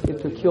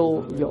is to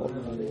kill Yoav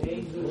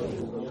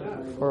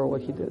for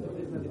what he did,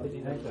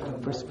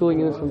 for spilling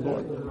innocent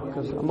blood.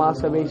 Because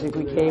Amasa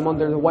basically came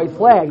under the white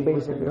flag,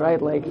 basically,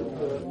 right? Like,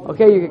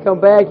 okay, you can come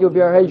back, you'll be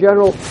our head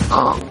general.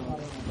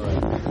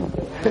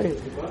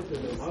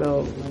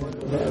 So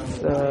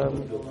that's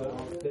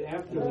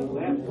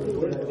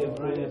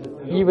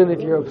even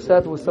if you're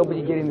upset with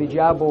somebody getting the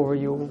job over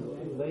you,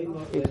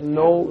 it's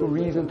no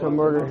reason to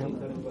murder him.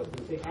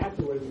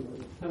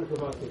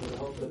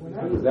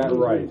 Is that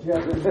right?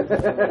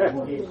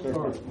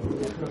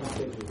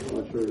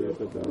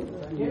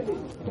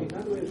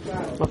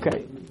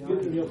 Okay.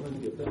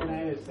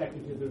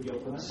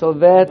 So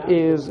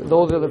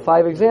those are the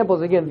 5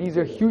 examples. Again, these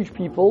are huge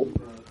people,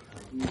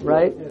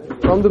 right?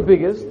 From the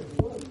biggest.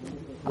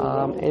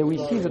 And we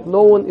see that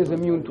no one is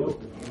immune to it.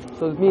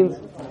 So it means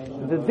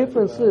the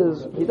difference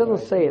is, he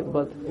doesn't say it,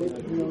 but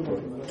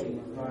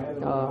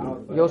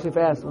Yosef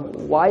asks,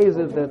 why is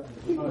it that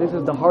this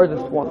is the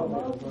hardest one?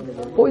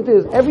 Point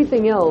is,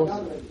 everything else,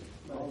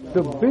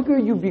 the bigger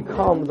you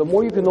become, the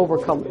more you can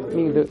overcome it.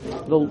 Meaning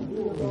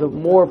the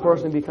more a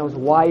person becomes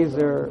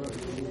wiser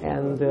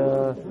and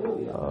a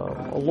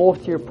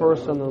loftier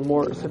person, a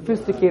more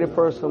sophisticated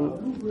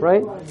person,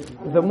 right?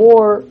 The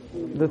more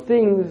the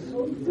things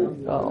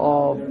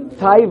of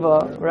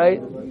taiva,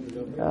 right?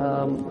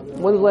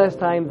 When's the last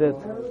time that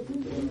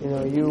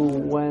you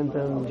went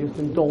and just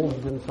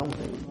indulged in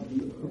something,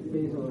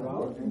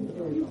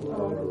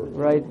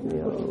 right?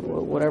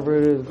 Whatever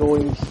it is,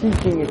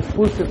 seeking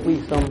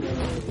exclusively some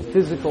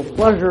physical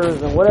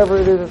pleasures and whatever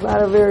it is. It's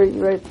not a very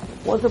right.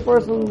 Once a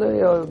person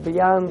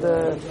beyond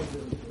a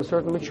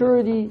certain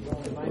maturity,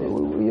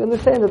 we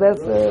understand that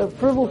that's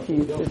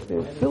frivolity,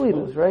 it's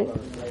silliness, right?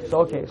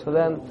 So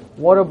then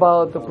what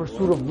about the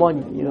pursuit of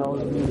money?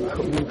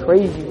 Being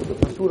crazy with the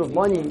pursuit of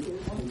money,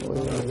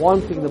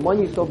 wanting the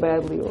money so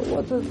badly, or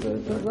what's it?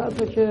 It's not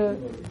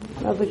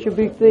such a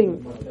big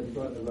thing,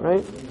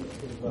 right?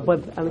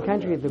 But on the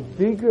contrary, the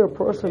bigger a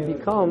person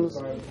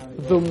becomes,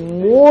 the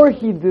more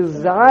he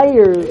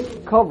desires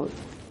kavod.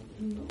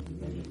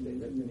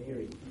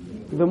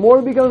 The more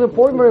it becomes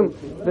important for him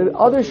that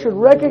others should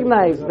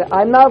recognize that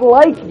I'm not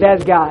like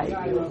that guy.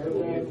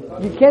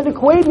 You can't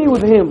equate me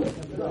with him.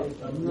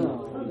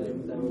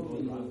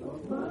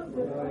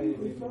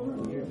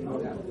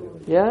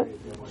 Yeah?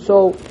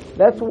 So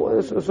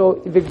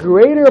the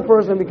greater a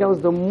person becomes,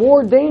 the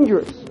more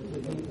dangerous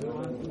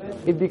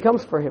it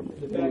becomes for him.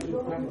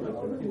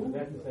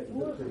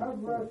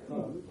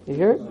 You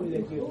hear?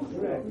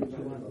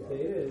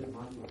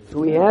 So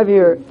we have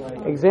here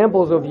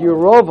examples of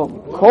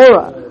Yerovam,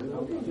 Korah,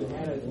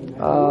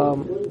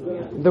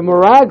 the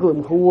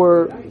Meraglim, who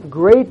were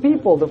great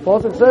people. The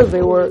Pasuk says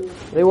they were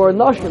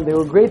Nashim, they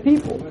were great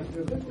people,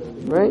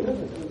 right?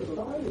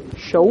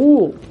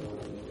 Shaul,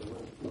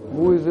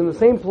 who is in the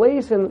same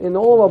place in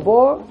Olam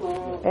Haba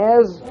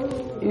as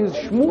is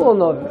Shmuel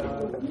Navi.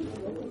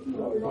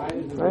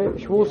 Right?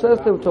 Shmuel says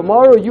to him,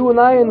 tomorrow you and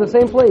I are in the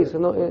same place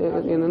in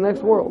the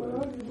next world.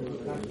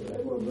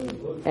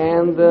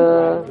 And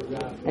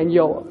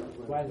Yoav.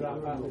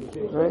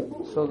 Right?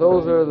 So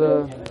those are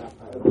the...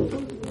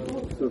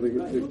 So can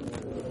you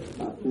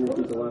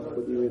repeat the last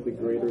what you mean, the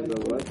greater the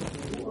what?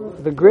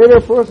 The greater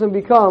a person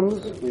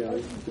becomes,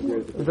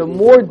 The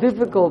more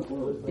difficult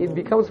it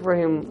becomes for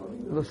him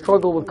the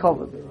struggle with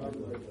kavod.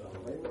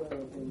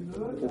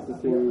 That's the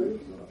same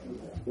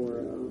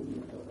for,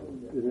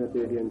 isn't that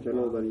the idea in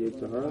general about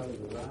Yetzer Hara?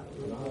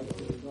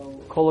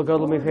 Kol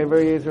gadol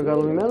mechaver yetzer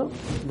gadol mimeno.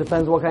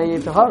 Depends what kind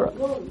of Yetzer Hara.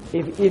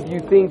 If you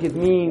think it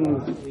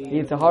means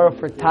Yetzer Hara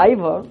for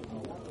taiva,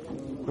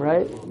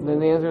 right? Then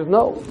the answer is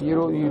no.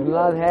 You do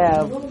not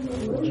have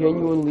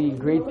genuinely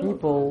great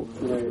people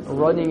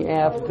running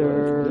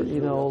after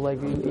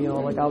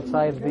like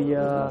outside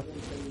the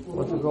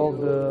what's it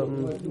called,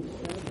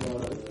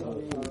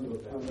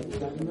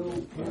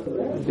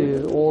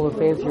 all the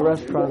fancy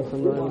restaurants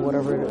and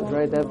whatever it is,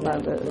 right? That's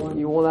not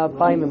you will not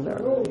find them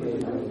there.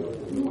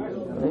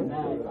 Right?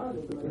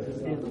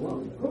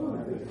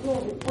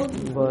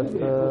 But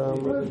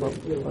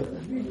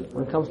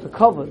when it comes to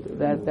kavod,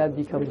 that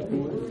becomes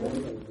the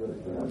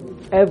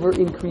ever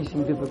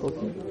increasing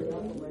difficulty.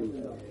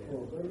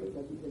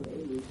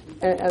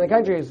 And the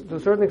contrary is, to a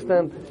certain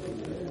extent,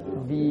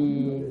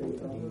 the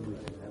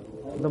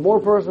more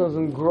a person is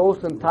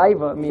engrossed in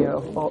taiva, I mean,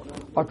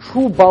 a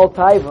true Baal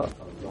taiva,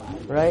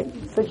 right?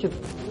 Such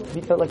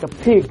like a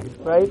pig,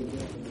 right?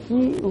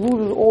 He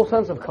loses all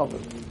sense of kavod.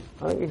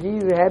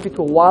 He's happy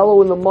to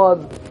wallow in the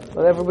mud,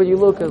 let everybody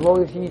look, as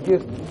long as he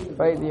just,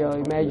 right?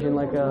 Imagine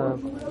like a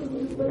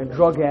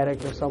drug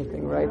addict or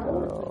something, right?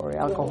 Or an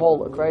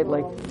alcoholic, right?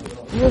 Like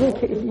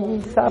he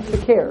stops to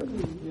care,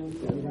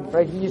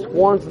 right? He just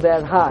wants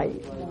that high,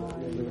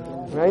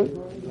 right?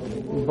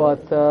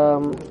 But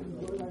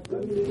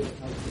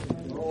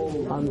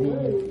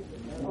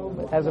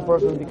as a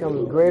person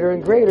becomes greater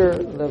and greater,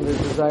 then the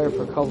desire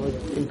for kavod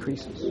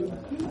increases.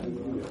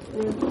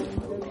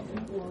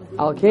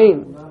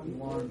 Al-Kain.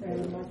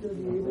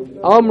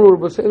 Amrur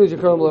b'seinu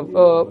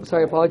jikaram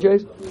sorry, I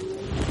apologize.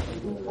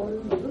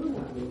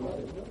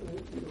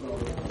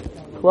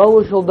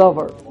 Klalu shel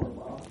davar.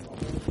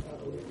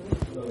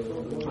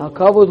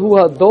 Al-kavod hu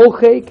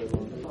ha-dochek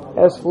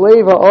es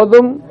lev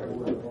ha-adam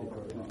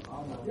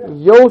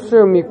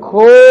yoser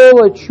mikol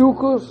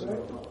ha-chukus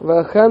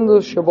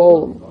v'achendus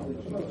shabolim.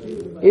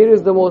 It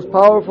is the most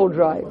powerful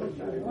drive.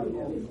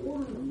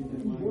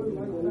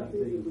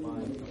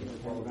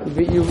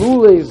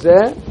 V'ilulei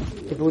zeh,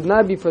 if it would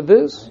not be for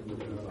this,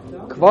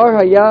 kvar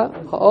haya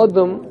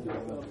ha'adam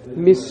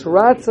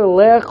misratza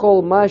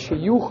lechol ma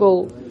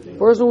sheyuchol,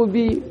 person would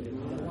be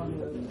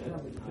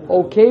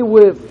okay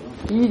with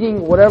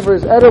eating whatever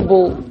is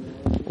edible,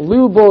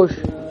 lilbosh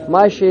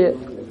ma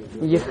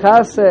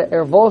sheyichase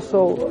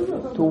ervoso,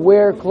 to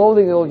wear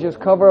clothing that will just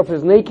cover up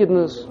his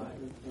nakedness,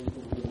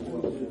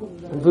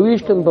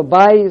 v'lishkan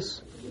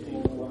babayis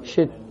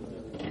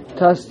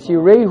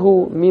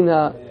shetastirehu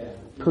mina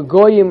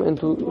Pegoyim, and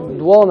to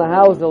dwell in a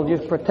house that will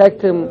just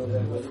protect him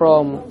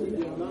from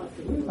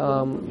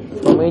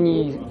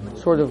any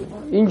sort of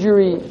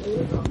injury.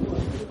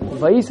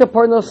 Va'isa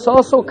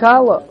parnasaso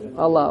kala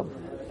alav,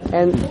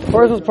 and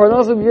person's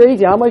parnas will be very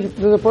easy. How much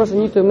does a person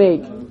need to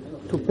make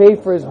to pay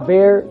for his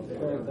bare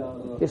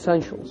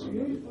essentials,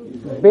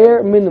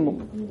 bare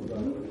minimum?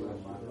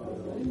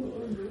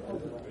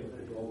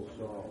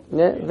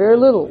 Yeah, very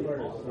little.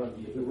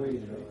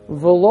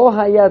 V'lo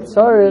hayat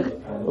tzarich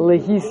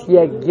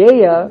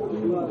lehisyageya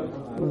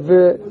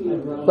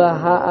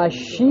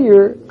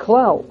v'laha'ashir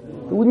klau.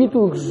 He would need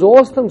to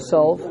exhaust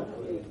himself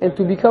and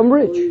to become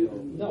rich.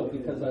 No,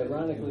 because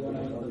ironically,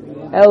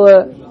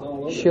 Ela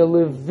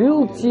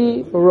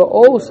shelevilti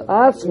ra'os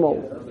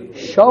atzmo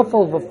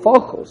shafal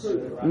v'fachos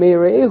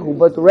meirehu.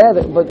 But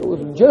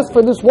just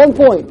for this one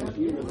point,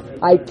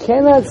 I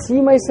cannot see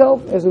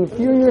myself as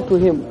inferior to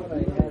him.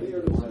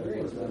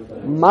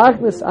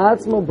 Machnes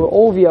atzmo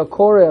b'ovi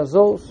akore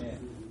azos.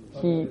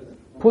 He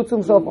puts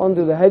himself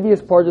under the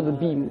heaviest part of the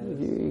beam.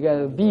 You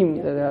got a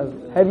beam that has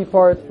heavy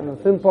part and a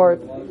thin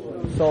part.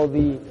 So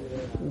the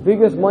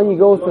biggest money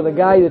goes to the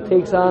guy that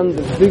takes on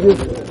the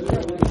biggest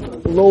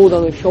load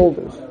on his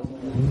shoulders.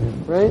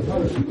 Right?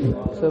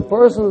 So the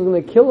person is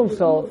going to kill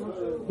himself.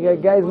 You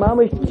got guys,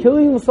 mamish,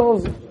 killing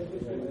themselves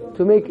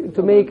to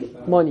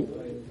make money.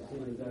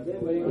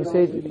 You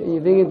say, and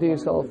you're thinking to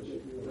yourself,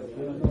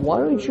 why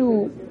don't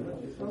you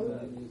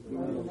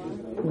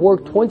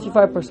work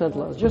 25%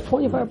 less, just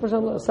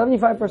 25% less,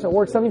 75%,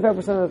 work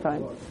 75% of the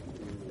time.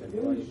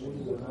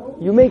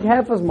 You make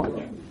half as much.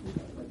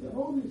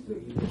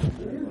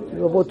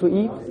 You have what to eat,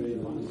 you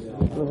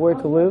have where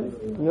to live,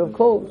 you have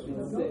clothes.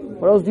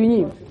 What else do you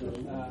need?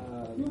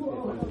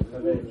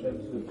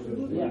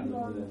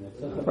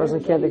 A person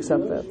can't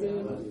accept that.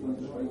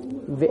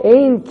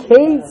 Ve'ein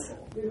case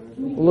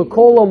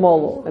l'kol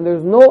amalo, and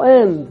there's no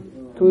end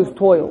to his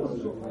toil.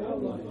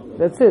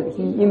 That's it.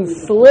 He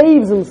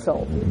enslaves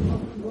himself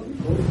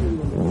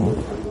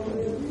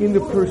in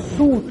the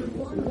pursuit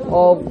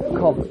of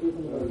cover.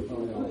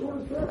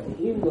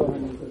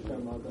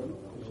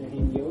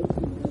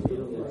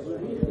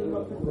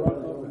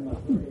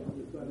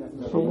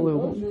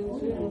 Unbelievable.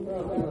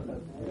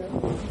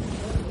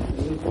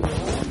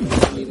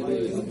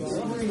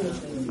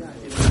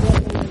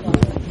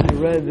 I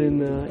read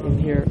in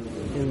here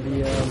in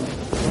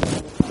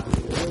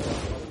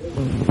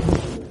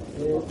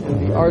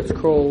the art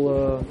scroll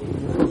of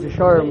the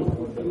Sharm,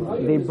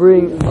 they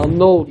bring a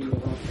note.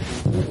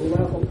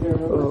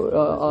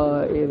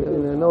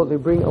 In a note, they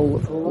bring a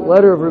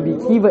letter of Rabbi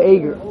Kiva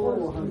Eger,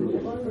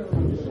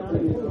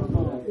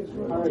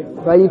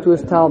 writing to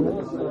his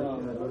Talmud.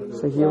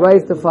 So he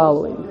writes the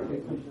following: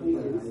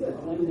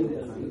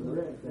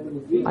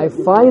 I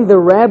find the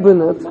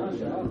rabbinate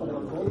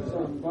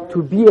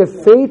to be a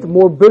fate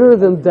more bitter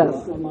than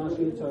death.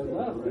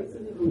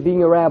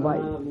 Being a rabbi,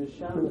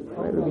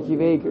 right? Rabbi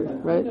Kiva Eger,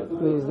 right?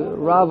 Who's the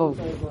Rav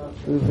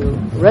who's the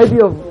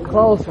Rebbe of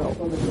Klausel,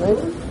 right?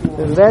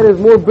 And that is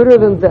more bitter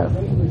than death.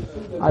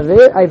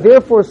 I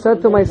therefore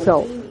said to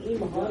myself,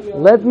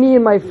 let me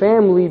and my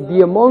family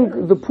be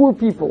among the poor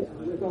people.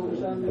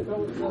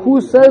 Who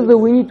says that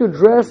we need to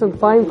dress in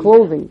fine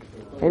clothing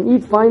and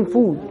eat fine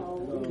food?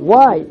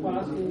 Why?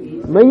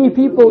 Many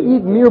people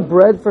eat mere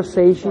bread for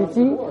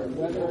satiety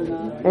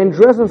and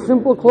dress in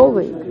simple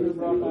clothing.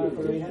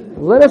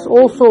 Let us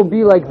also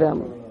be like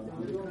them,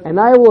 and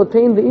I will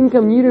attain the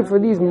income needed for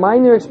these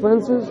minor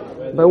expenses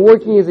by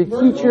working as a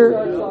teacher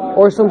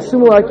or some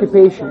similar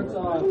occupation,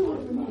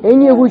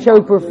 any of which I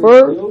would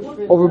prefer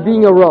over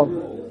being a Rav.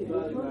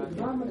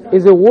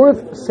 Is it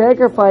worth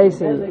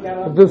sacrificing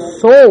the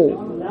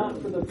soul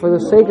for the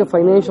sake of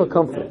financial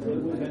comfort?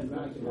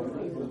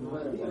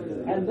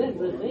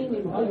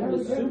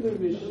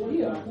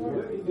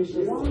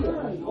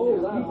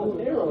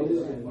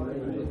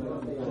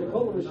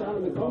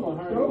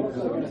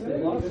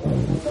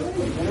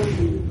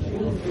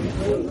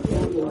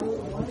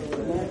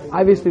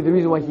 Obviously, the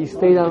reason why he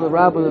stayed on the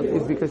rabbinate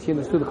is because he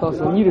understood the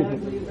cost and needed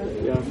him.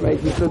 Right?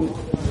 He couldn't.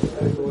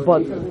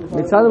 But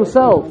Mitzad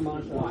himself,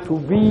 to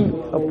be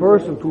a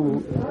person,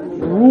 to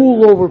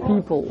rule over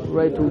people,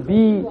 right? To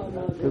be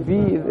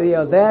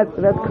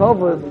that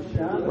covered,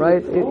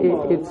 right?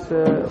 It's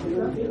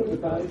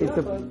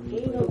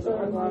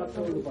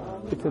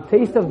a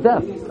taste of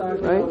death,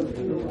 right?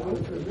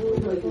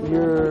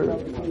 You're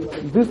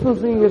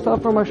distancing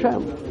yourself from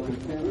Hashem.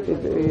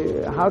 It's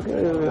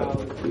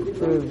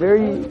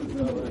very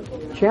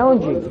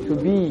challenging to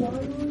be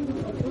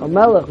a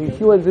melech. You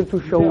see what it did to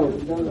Shaul,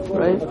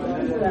 right?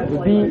 To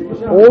be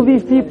all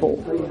these people,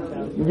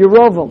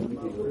 Yerovam,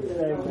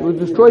 was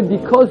destroyed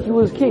because he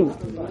was king.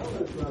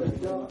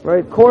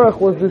 Right?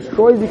 Korach was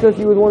destroyed because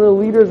he was one of the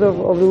leaders of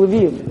the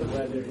Levim,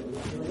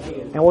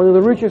 and one of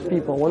the richest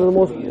people, one of the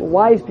most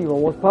wise people,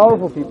 most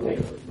powerful people.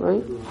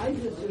 Right?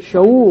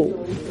 Shaul,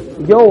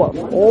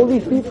 Yoav, all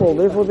these people,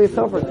 therefore they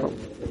suffered from.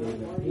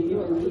 He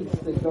even needs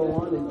to go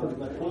on into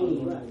the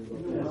pain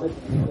as if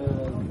the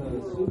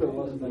Suda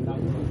wasn't enough.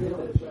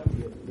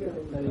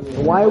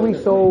 Why are we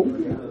so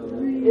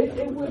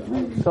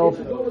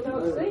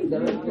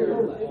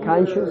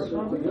self-conscious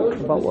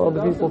about what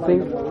other people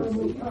think?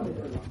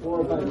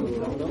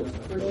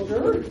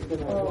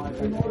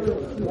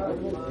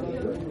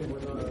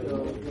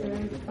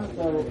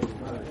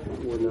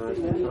 We're not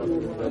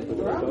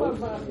confident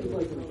ourselves.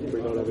 We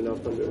don't have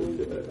enough under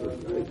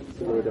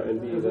similar to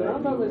envy that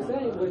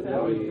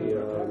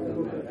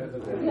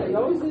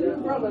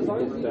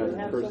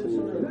that person is, I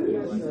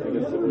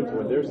guess, similar to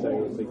what they're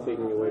saying. It's like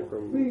taking away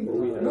from what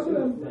we have.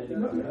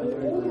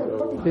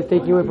 They're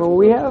taking away from what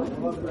we have?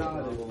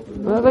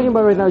 I'm not talking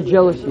about right now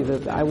jealousy,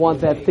 that I want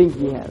that thing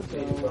he has.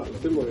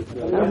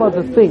 Not about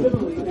the thing.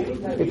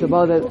 It's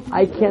about that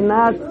I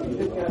cannot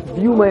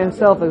view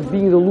myself as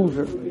being the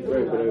loser.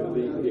 Right, but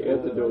the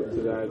antidote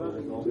to that,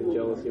 to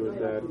jealousy, was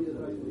that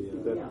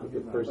that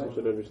the person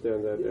should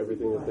understand that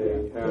everything that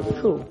they have is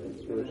True.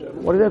 from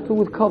Hashem. What does that have to do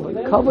with kavod?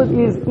 Kavod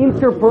is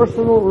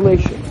interpersonal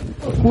relations.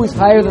 Who is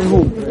higher than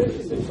whom?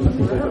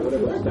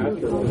 Whatever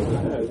stature one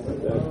has,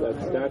 that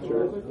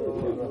stature,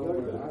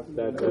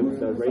 that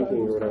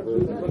ranking or whatever,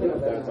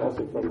 that's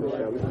also from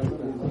Hashem.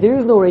 There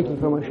is no ranking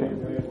from Hashem.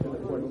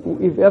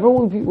 If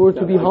everyone were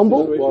to be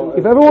humble,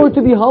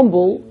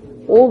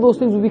 all those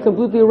things would be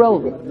completely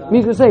irrelevant.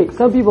 Means to say,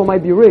 some people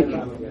might be rich,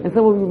 and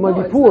some people might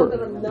be poor,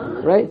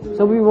 right?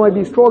 Some people might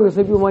be strong, and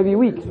some people might be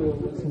weak.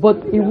 But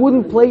it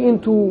wouldn't play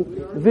into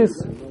this,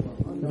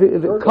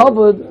 the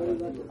kavod.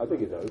 I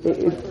think it does.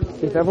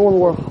 If everyone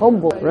were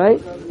humble,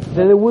 right,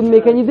 then it wouldn't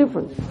make any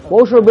difference.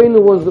 Moshe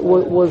Rabbeinu was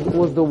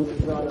the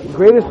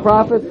greatest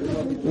prophet,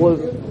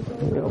 was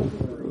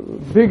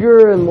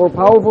bigger and more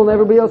powerful than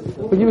everybody else,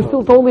 but he was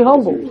still totally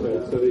humble.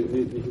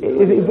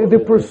 The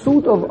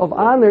pursuit of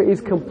honor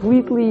is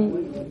completely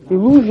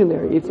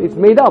illusionary. It's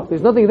made up.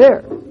 There's nothing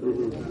there.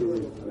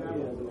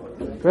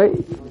 Right?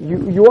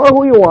 You are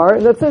who you are,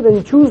 and that's it. And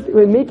you choose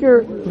and make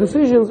your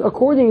decisions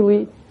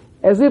accordingly,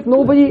 as if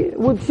nobody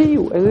would see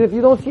you, as if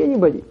you don't see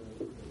anybody.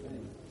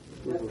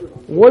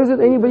 What is it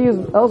anybody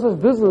else's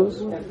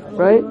business,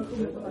 right?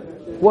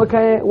 What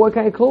kind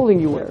of clothing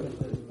you wear,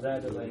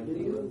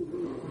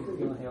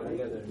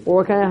 or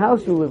what kind of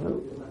house you live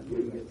in?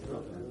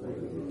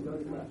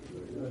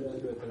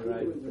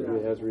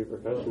 It has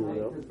repercussions,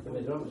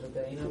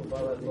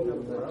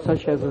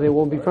 Such as they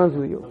won't be friends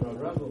with you,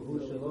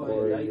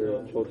 or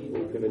your children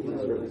will get into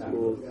certain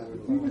schools,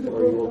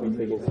 or you won't be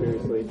taken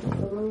seriously.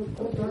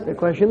 The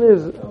question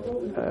is,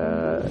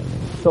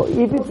 so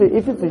that's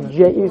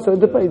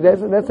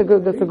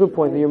a good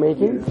point that you're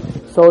making.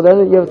 So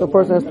then the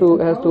person has to.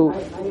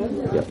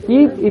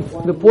 If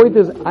the point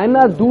is, I'm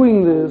not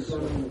doing this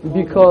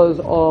because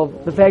of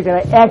the fact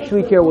that I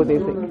actually care what they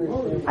think.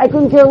 I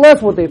couldn't care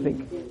less what they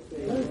think.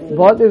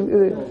 But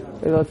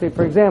let's say,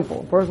 for example,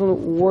 a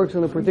person works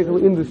in a particular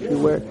industry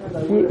where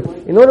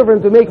in order for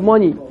him to make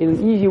money in an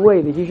easy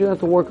way, that he shouldn't have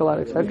to work a lot,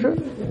 etc.,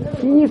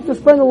 he needs to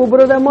spend a little bit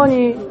of that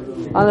money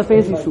on a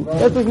fancy suit.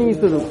 That's what he needs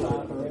to do.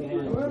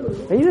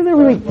 And he doesn't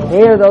really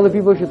care that other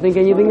people should think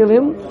anything of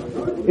him.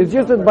 It's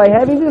just that by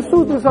having this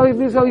suit, this is how he's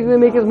going to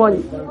make his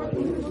money.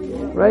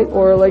 Right?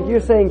 Or like you're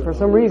saying, for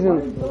some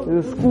reason, in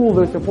the school,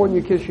 they're supporting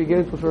your kids should get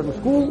into a certain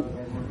school,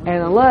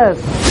 and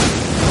unless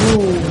you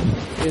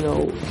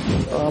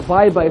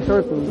abide by a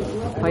certain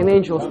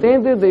financial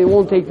standard, they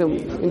won't take them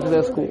into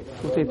that school.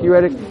 Let's say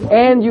theoretic,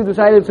 and you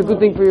decided it's a good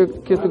thing for your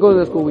kids to go to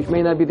that school, which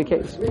may not be the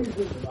case,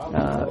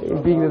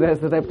 being that that's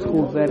the type of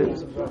school that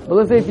is. But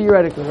let's say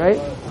theoretically, right?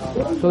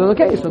 So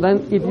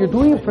then if you're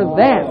doing it for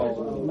that,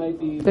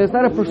 then it's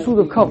not a pursuit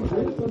of kavod.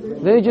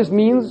 Then it just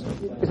means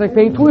it's like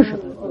paying tuition,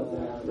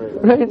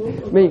 right?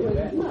 I mean,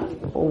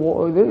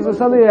 this is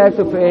something that I have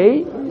to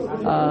pay.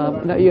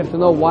 Now you have to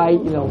know why.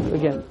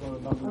 Again.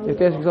 You have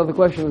to ask yourself the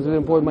question, is it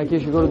important my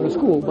kids should go to the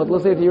school? But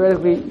let's say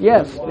theoretically,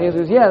 yes. The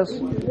answer is yes.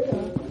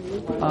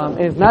 And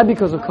it's not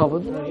because of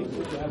kavod.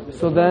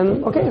 So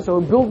then,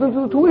 so built into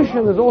the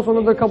tuition is also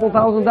another couple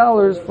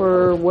 $1,000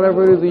 for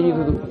whatever it is you need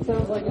to do.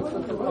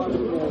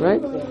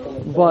 Right?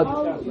 But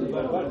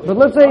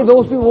let's say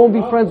those people won't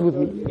be friends with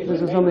me.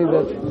 This is something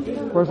that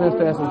the person has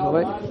to ask himself,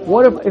 right?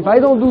 What if I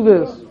don't do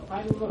this,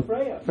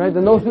 right,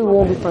 then those people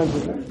won't be friends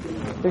with me.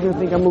 They're going to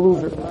think I'm a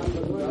loser.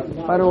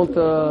 If I don't,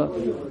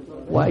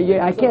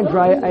 I can't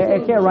drive. I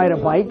can't ride a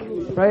bike,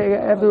 right?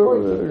 I have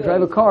to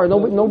drive a car.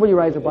 Nobody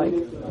rides a bike,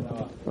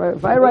 right?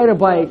 If I ride a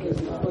bike,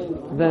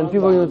 then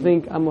people are going to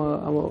think I'm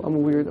a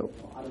weirdo.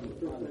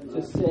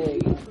 Just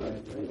say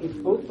it's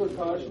both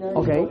precautionary.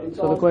 Okay,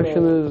 so the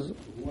question is,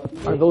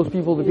 are those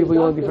people the people you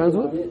want to be friends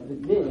with? The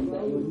din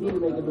that you would need to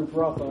make a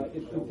bracha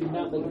if you did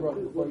not make a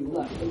bracha before you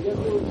left.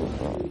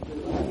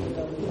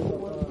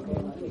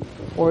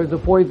 Or the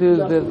point is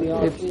that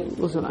it's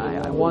listen.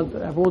 I want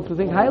everyone to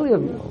think highly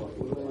of me.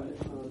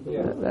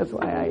 That's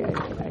why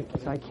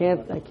I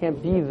can't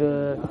be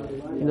the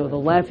the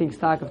laughing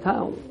stock of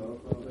town.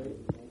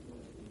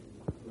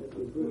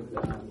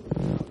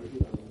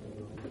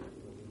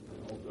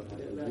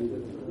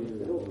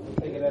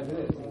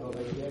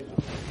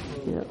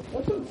 Yeah.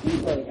 That's what it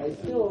seems like. I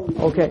still.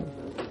 Okay.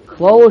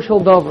 Klal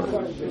shel davar.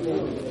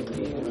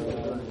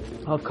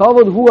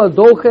 Hakavod hu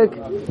adochek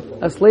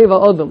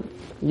asleva adam.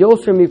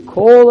 Yoser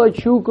mikol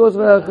achukos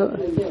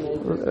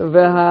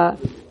veha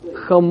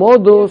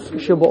chamodos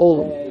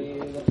shebaolam.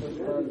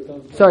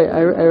 Sorry,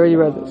 I already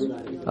read this.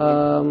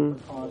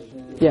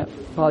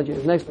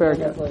 Apologies. Next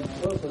paragraph.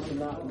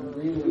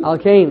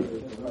 Al-Kain.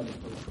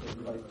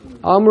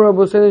 Amra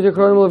b'senu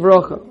zekronim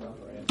levrocha.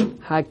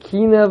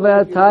 Hakina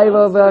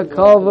v'atayva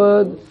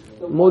v'akavod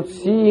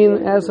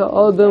motziin esa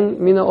adam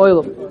mina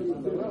oilam.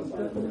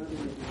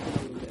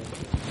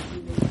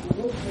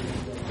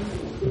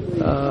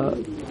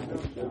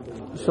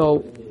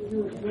 So,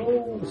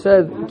 it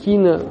said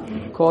Kina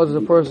causes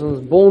a person's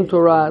bone to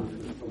rot.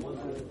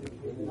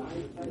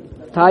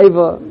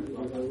 Taiva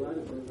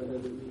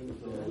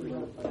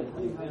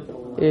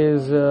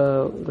is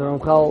the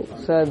Ramchal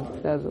said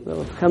as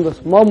the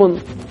Chemdas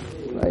Mammon,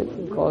 right?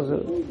 Cause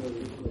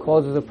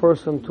causes a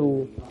person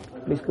to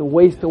basically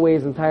waste away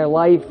his entire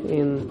life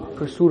in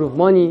pursuit of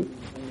money,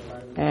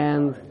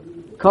 and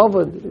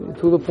covered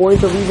to the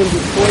point of even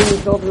destroying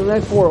himself in the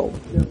next world.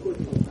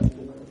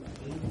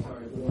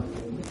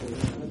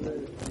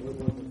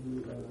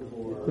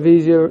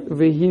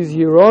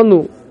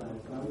 V'hizhiranu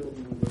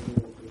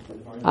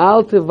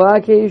al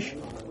tevakesh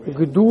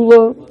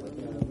gedula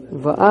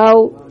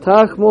v'al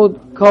tachmod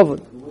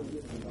kavod.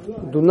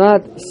 Do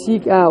not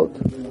seek out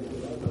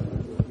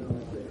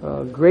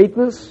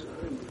greatness,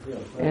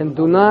 and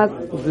do not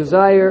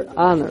desire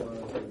honor.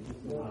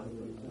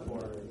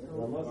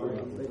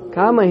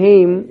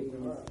 Kamahem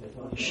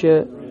she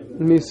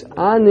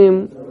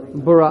misanim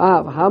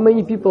bara'av. How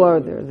many people are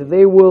there that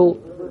they will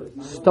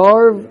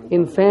starve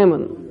in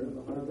famine?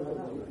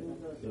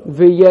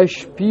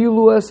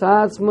 V'yashpilu es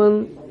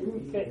atzman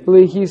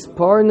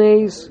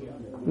lehisparnes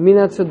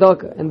minat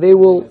tzedakah, and they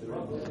will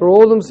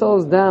throw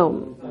themselves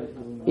down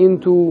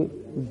into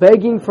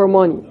begging for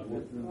money.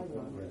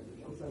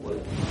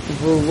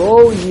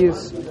 V'lo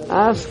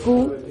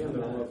yis'asku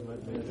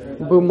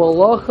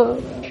b'malacha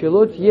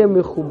shelot yeh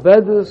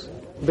mechubedes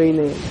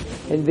beineim,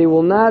 and they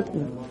will not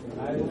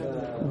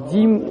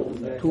deem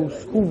to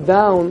stoop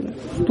down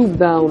to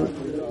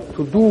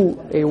do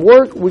a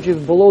work which is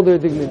below their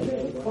dignity.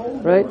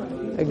 Right?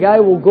 A guy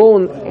will go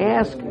and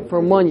ask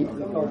for money,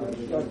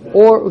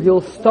 or he'll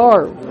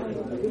starve,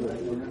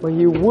 but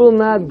he will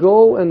not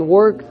go and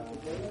work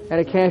at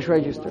a cash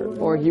register,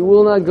 or he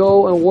will not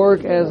go and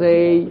work as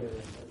a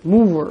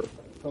mover,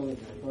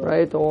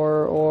 right?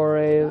 Or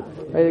a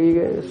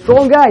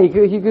strong guy.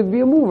 He could be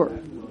a mover,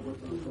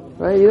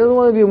 right? He doesn't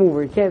want to be a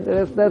mover. He can't.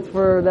 That's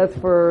for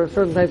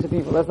certain types of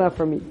people. That's not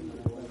for me.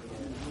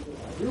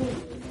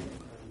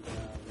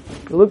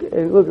 Look.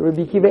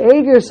 Rabbi Akiva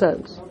Eiger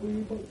says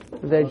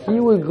that he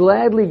would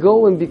gladly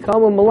go and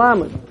become a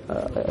malamed,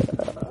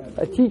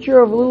 a teacher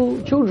of little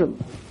children,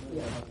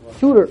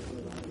 tutor,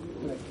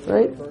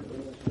 right?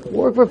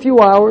 Work for a few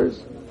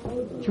hours,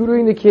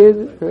 tutoring the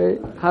kid,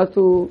 right? How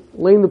to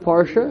learn the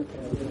parsha,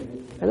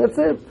 and that's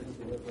it.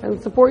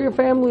 And support your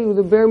family with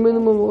the bare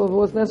minimum of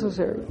what's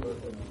necessary.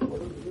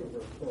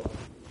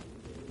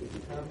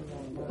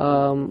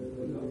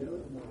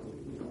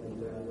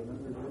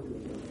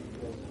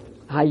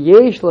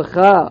 Hayesh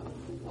lecha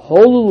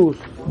holulus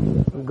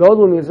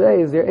gadol mizeh.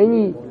 Is there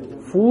any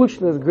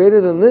foolishness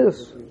greater than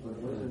this?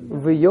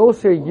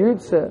 V'yoser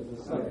yirtze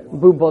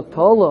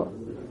b'batala,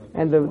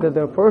 and that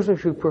the person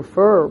should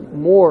prefer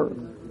more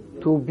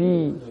to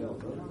be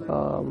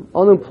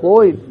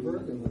unemployed.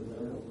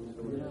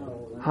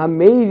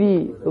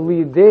 Hamevi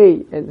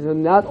lidei, and so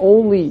not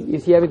only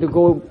is he having to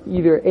go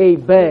either A,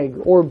 beg,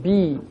 or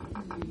B,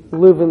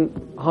 live in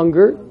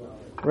hunger,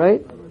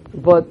 right?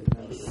 But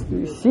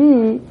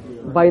C,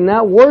 by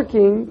not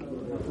working,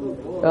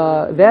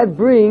 that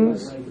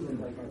brings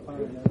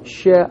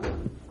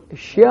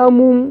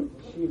she'amum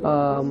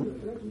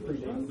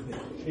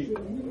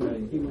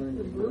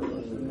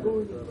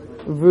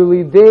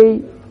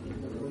v'lidei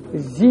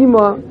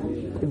zima.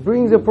 It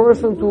brings a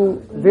person to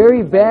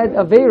very bad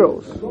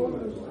averos.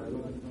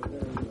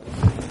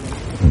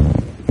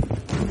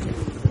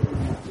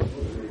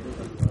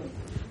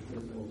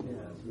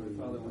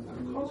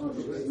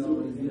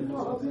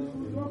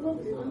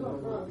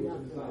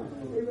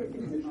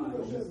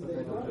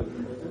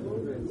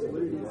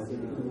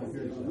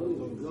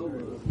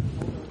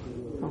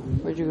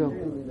 Where'd you go?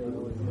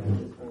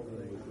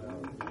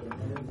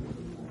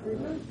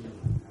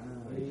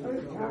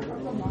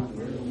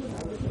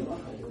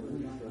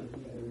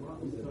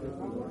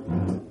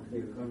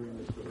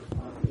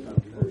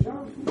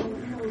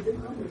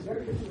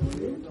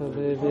 So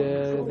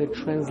the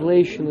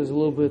translation is a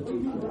little bit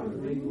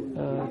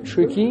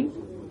tricky.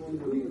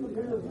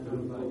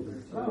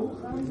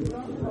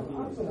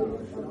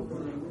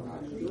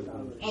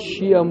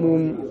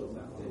 Shiamum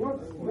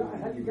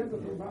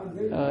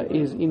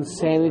is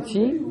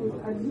insanity.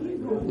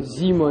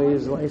 Zima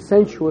is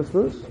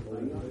licentiousness.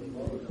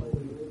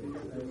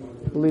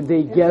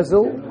 Lidei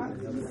gezel,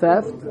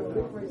 theft.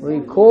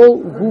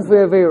 Recall gufe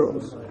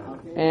averos,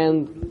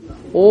 and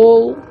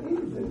all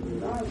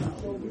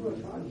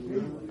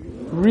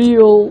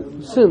real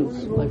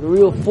sins, like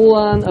real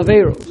full-on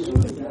averos.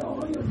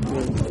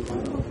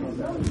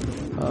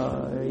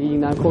 Eating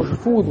non-kosher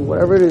food,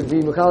 whatever it is,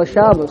 the Michal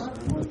Shabbos.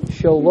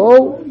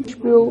 Shelo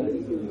shpil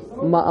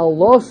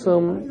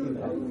ma'alosam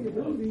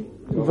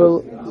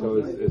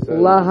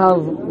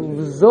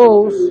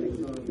v'lahavzos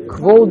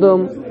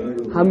kvodam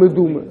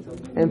hameduma,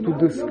 and to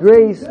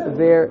disgrace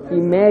their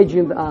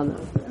imagined honor.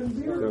 So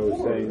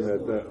saying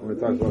that when it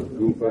talks about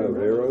Gufa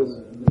Averos,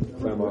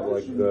 it's talking about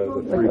like the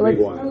three big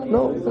ones.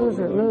 No.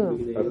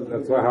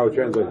 That's how it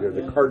translates here.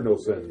 The cardinal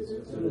sins,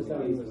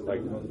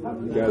 like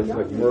guys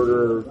like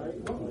murder,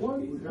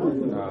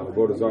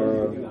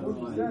 Vodazara.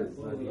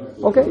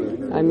 Okay,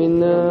 I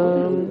mean,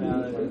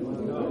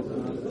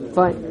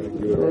 fine.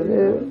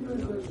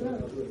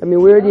 I mean,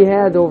 we already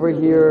had over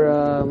here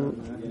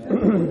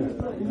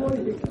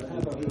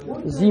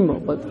Zima,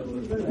 but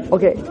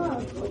okay.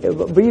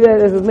 Be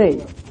that as it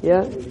may,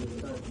 yeah.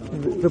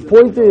 the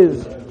point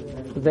is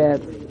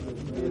that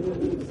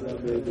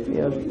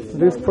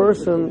this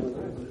person,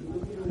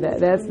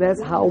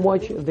 that's how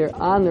much their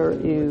honor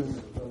is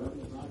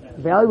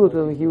valuable to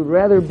them. He would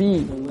rather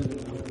be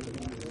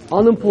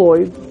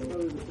unemployed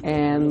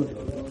and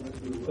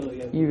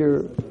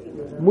either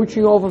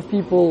mooching off of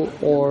people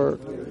or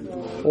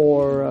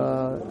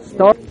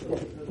starve,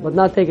 but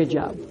not take a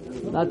job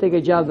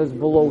that's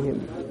below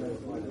him.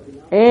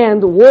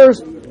 And the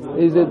worst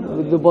is that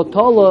the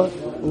batala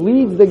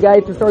leads the guy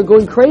to start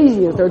going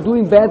crazy and start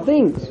doing bad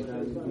things,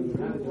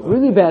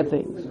 really bad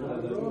things.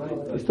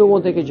 He still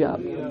won't take a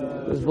job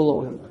that's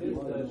below him.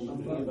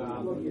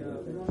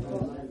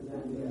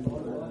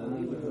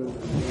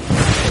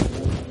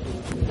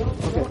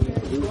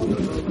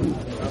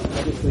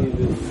 Obviously,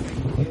 the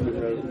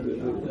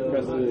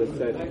precedent is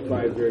set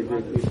by very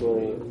great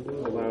people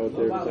allow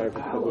their desire for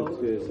public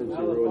to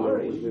essentially ruin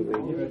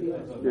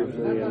their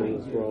completely spiritually and in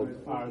this world.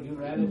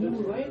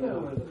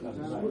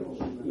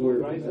 What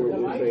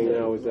we're saying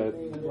now is that,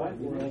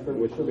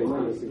 which based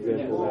on this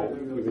example, that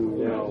even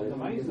now,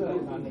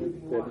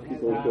 that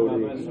people go to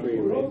the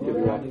extreme of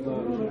giving up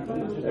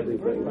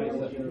everything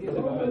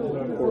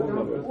for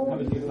public,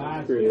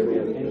 spiritually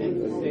and at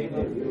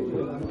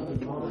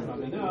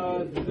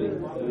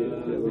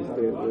least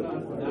the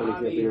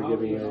example you're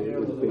giving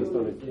is based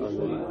on the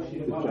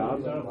job.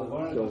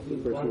 So if the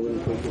person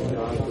wouldn't take the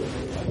job,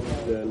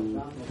 then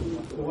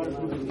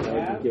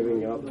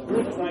giving up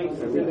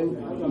everything?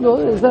 No,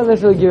 it's not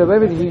necessarily give up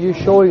everything. You're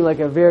just showing like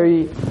a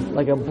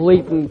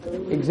blatant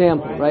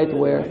example, right?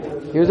 Where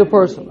here's a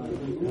person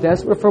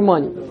desperate for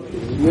money.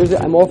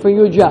 I'm offering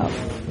you a job.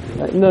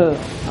 No,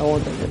 I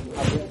won't take it.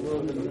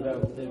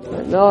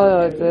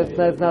 No,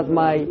 that's not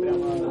my.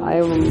 I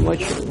am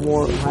much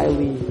more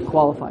highly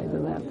qualified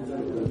than that.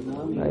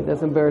 Right?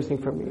 That's embarrassing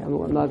for me.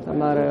 I'm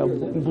not a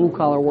blue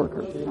collar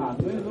worker.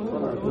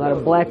 I'm not a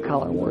black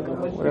collar worker,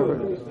 whatever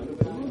it is.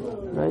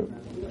 Right?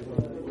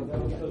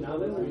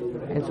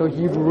 And so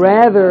he'd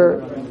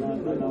rather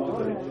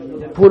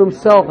put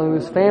himself and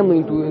his family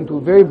into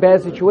a very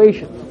bad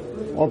situation,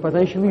 or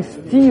potentially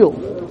steal,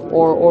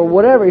 or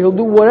whatever. He'll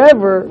do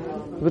whatever,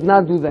 but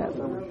not do that.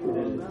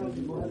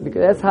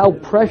 Because that's how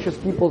precious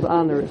people's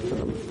honor is to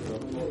them.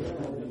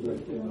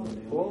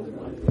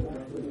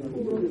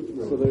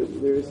 So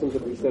there is something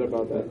to be said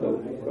about that,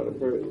 though. About a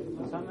person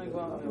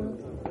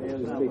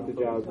just take the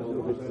job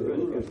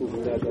if it's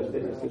in that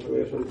desperate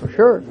situation. For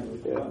sure.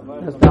 Yeah.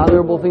 That's the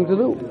honorable thing to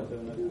do.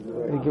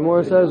 The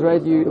Gemara says,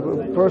 right,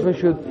 a person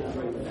should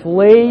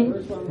flay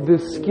the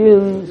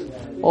skins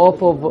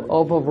off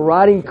of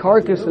rotting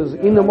carcasses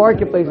in the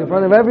marketplace in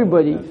front of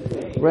everybody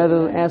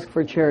rather than ask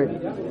for charity.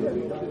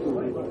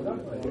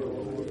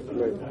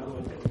 Right.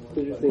 It's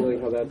interesting,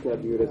 like how that's not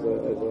viewed as a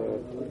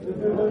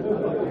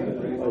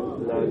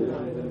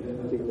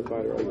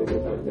non-dignified or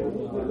undignified thing.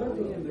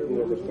 From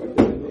their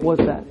perspective.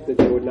 What's that? That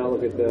they would not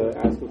look at the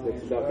asking for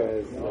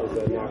tzedakah as a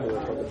knock on the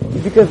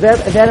public. Because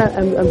that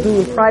I'm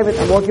doing in private.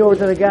 I'm walking over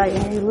to the guy.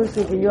 Hey,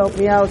 listen, can you help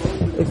me out?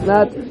 It's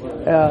not.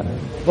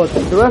 But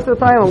the rest of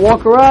the time, I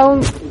walk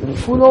around.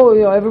 Who knows?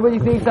 Everybody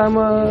thinks I'm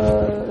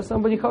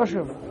somebody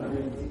kosher.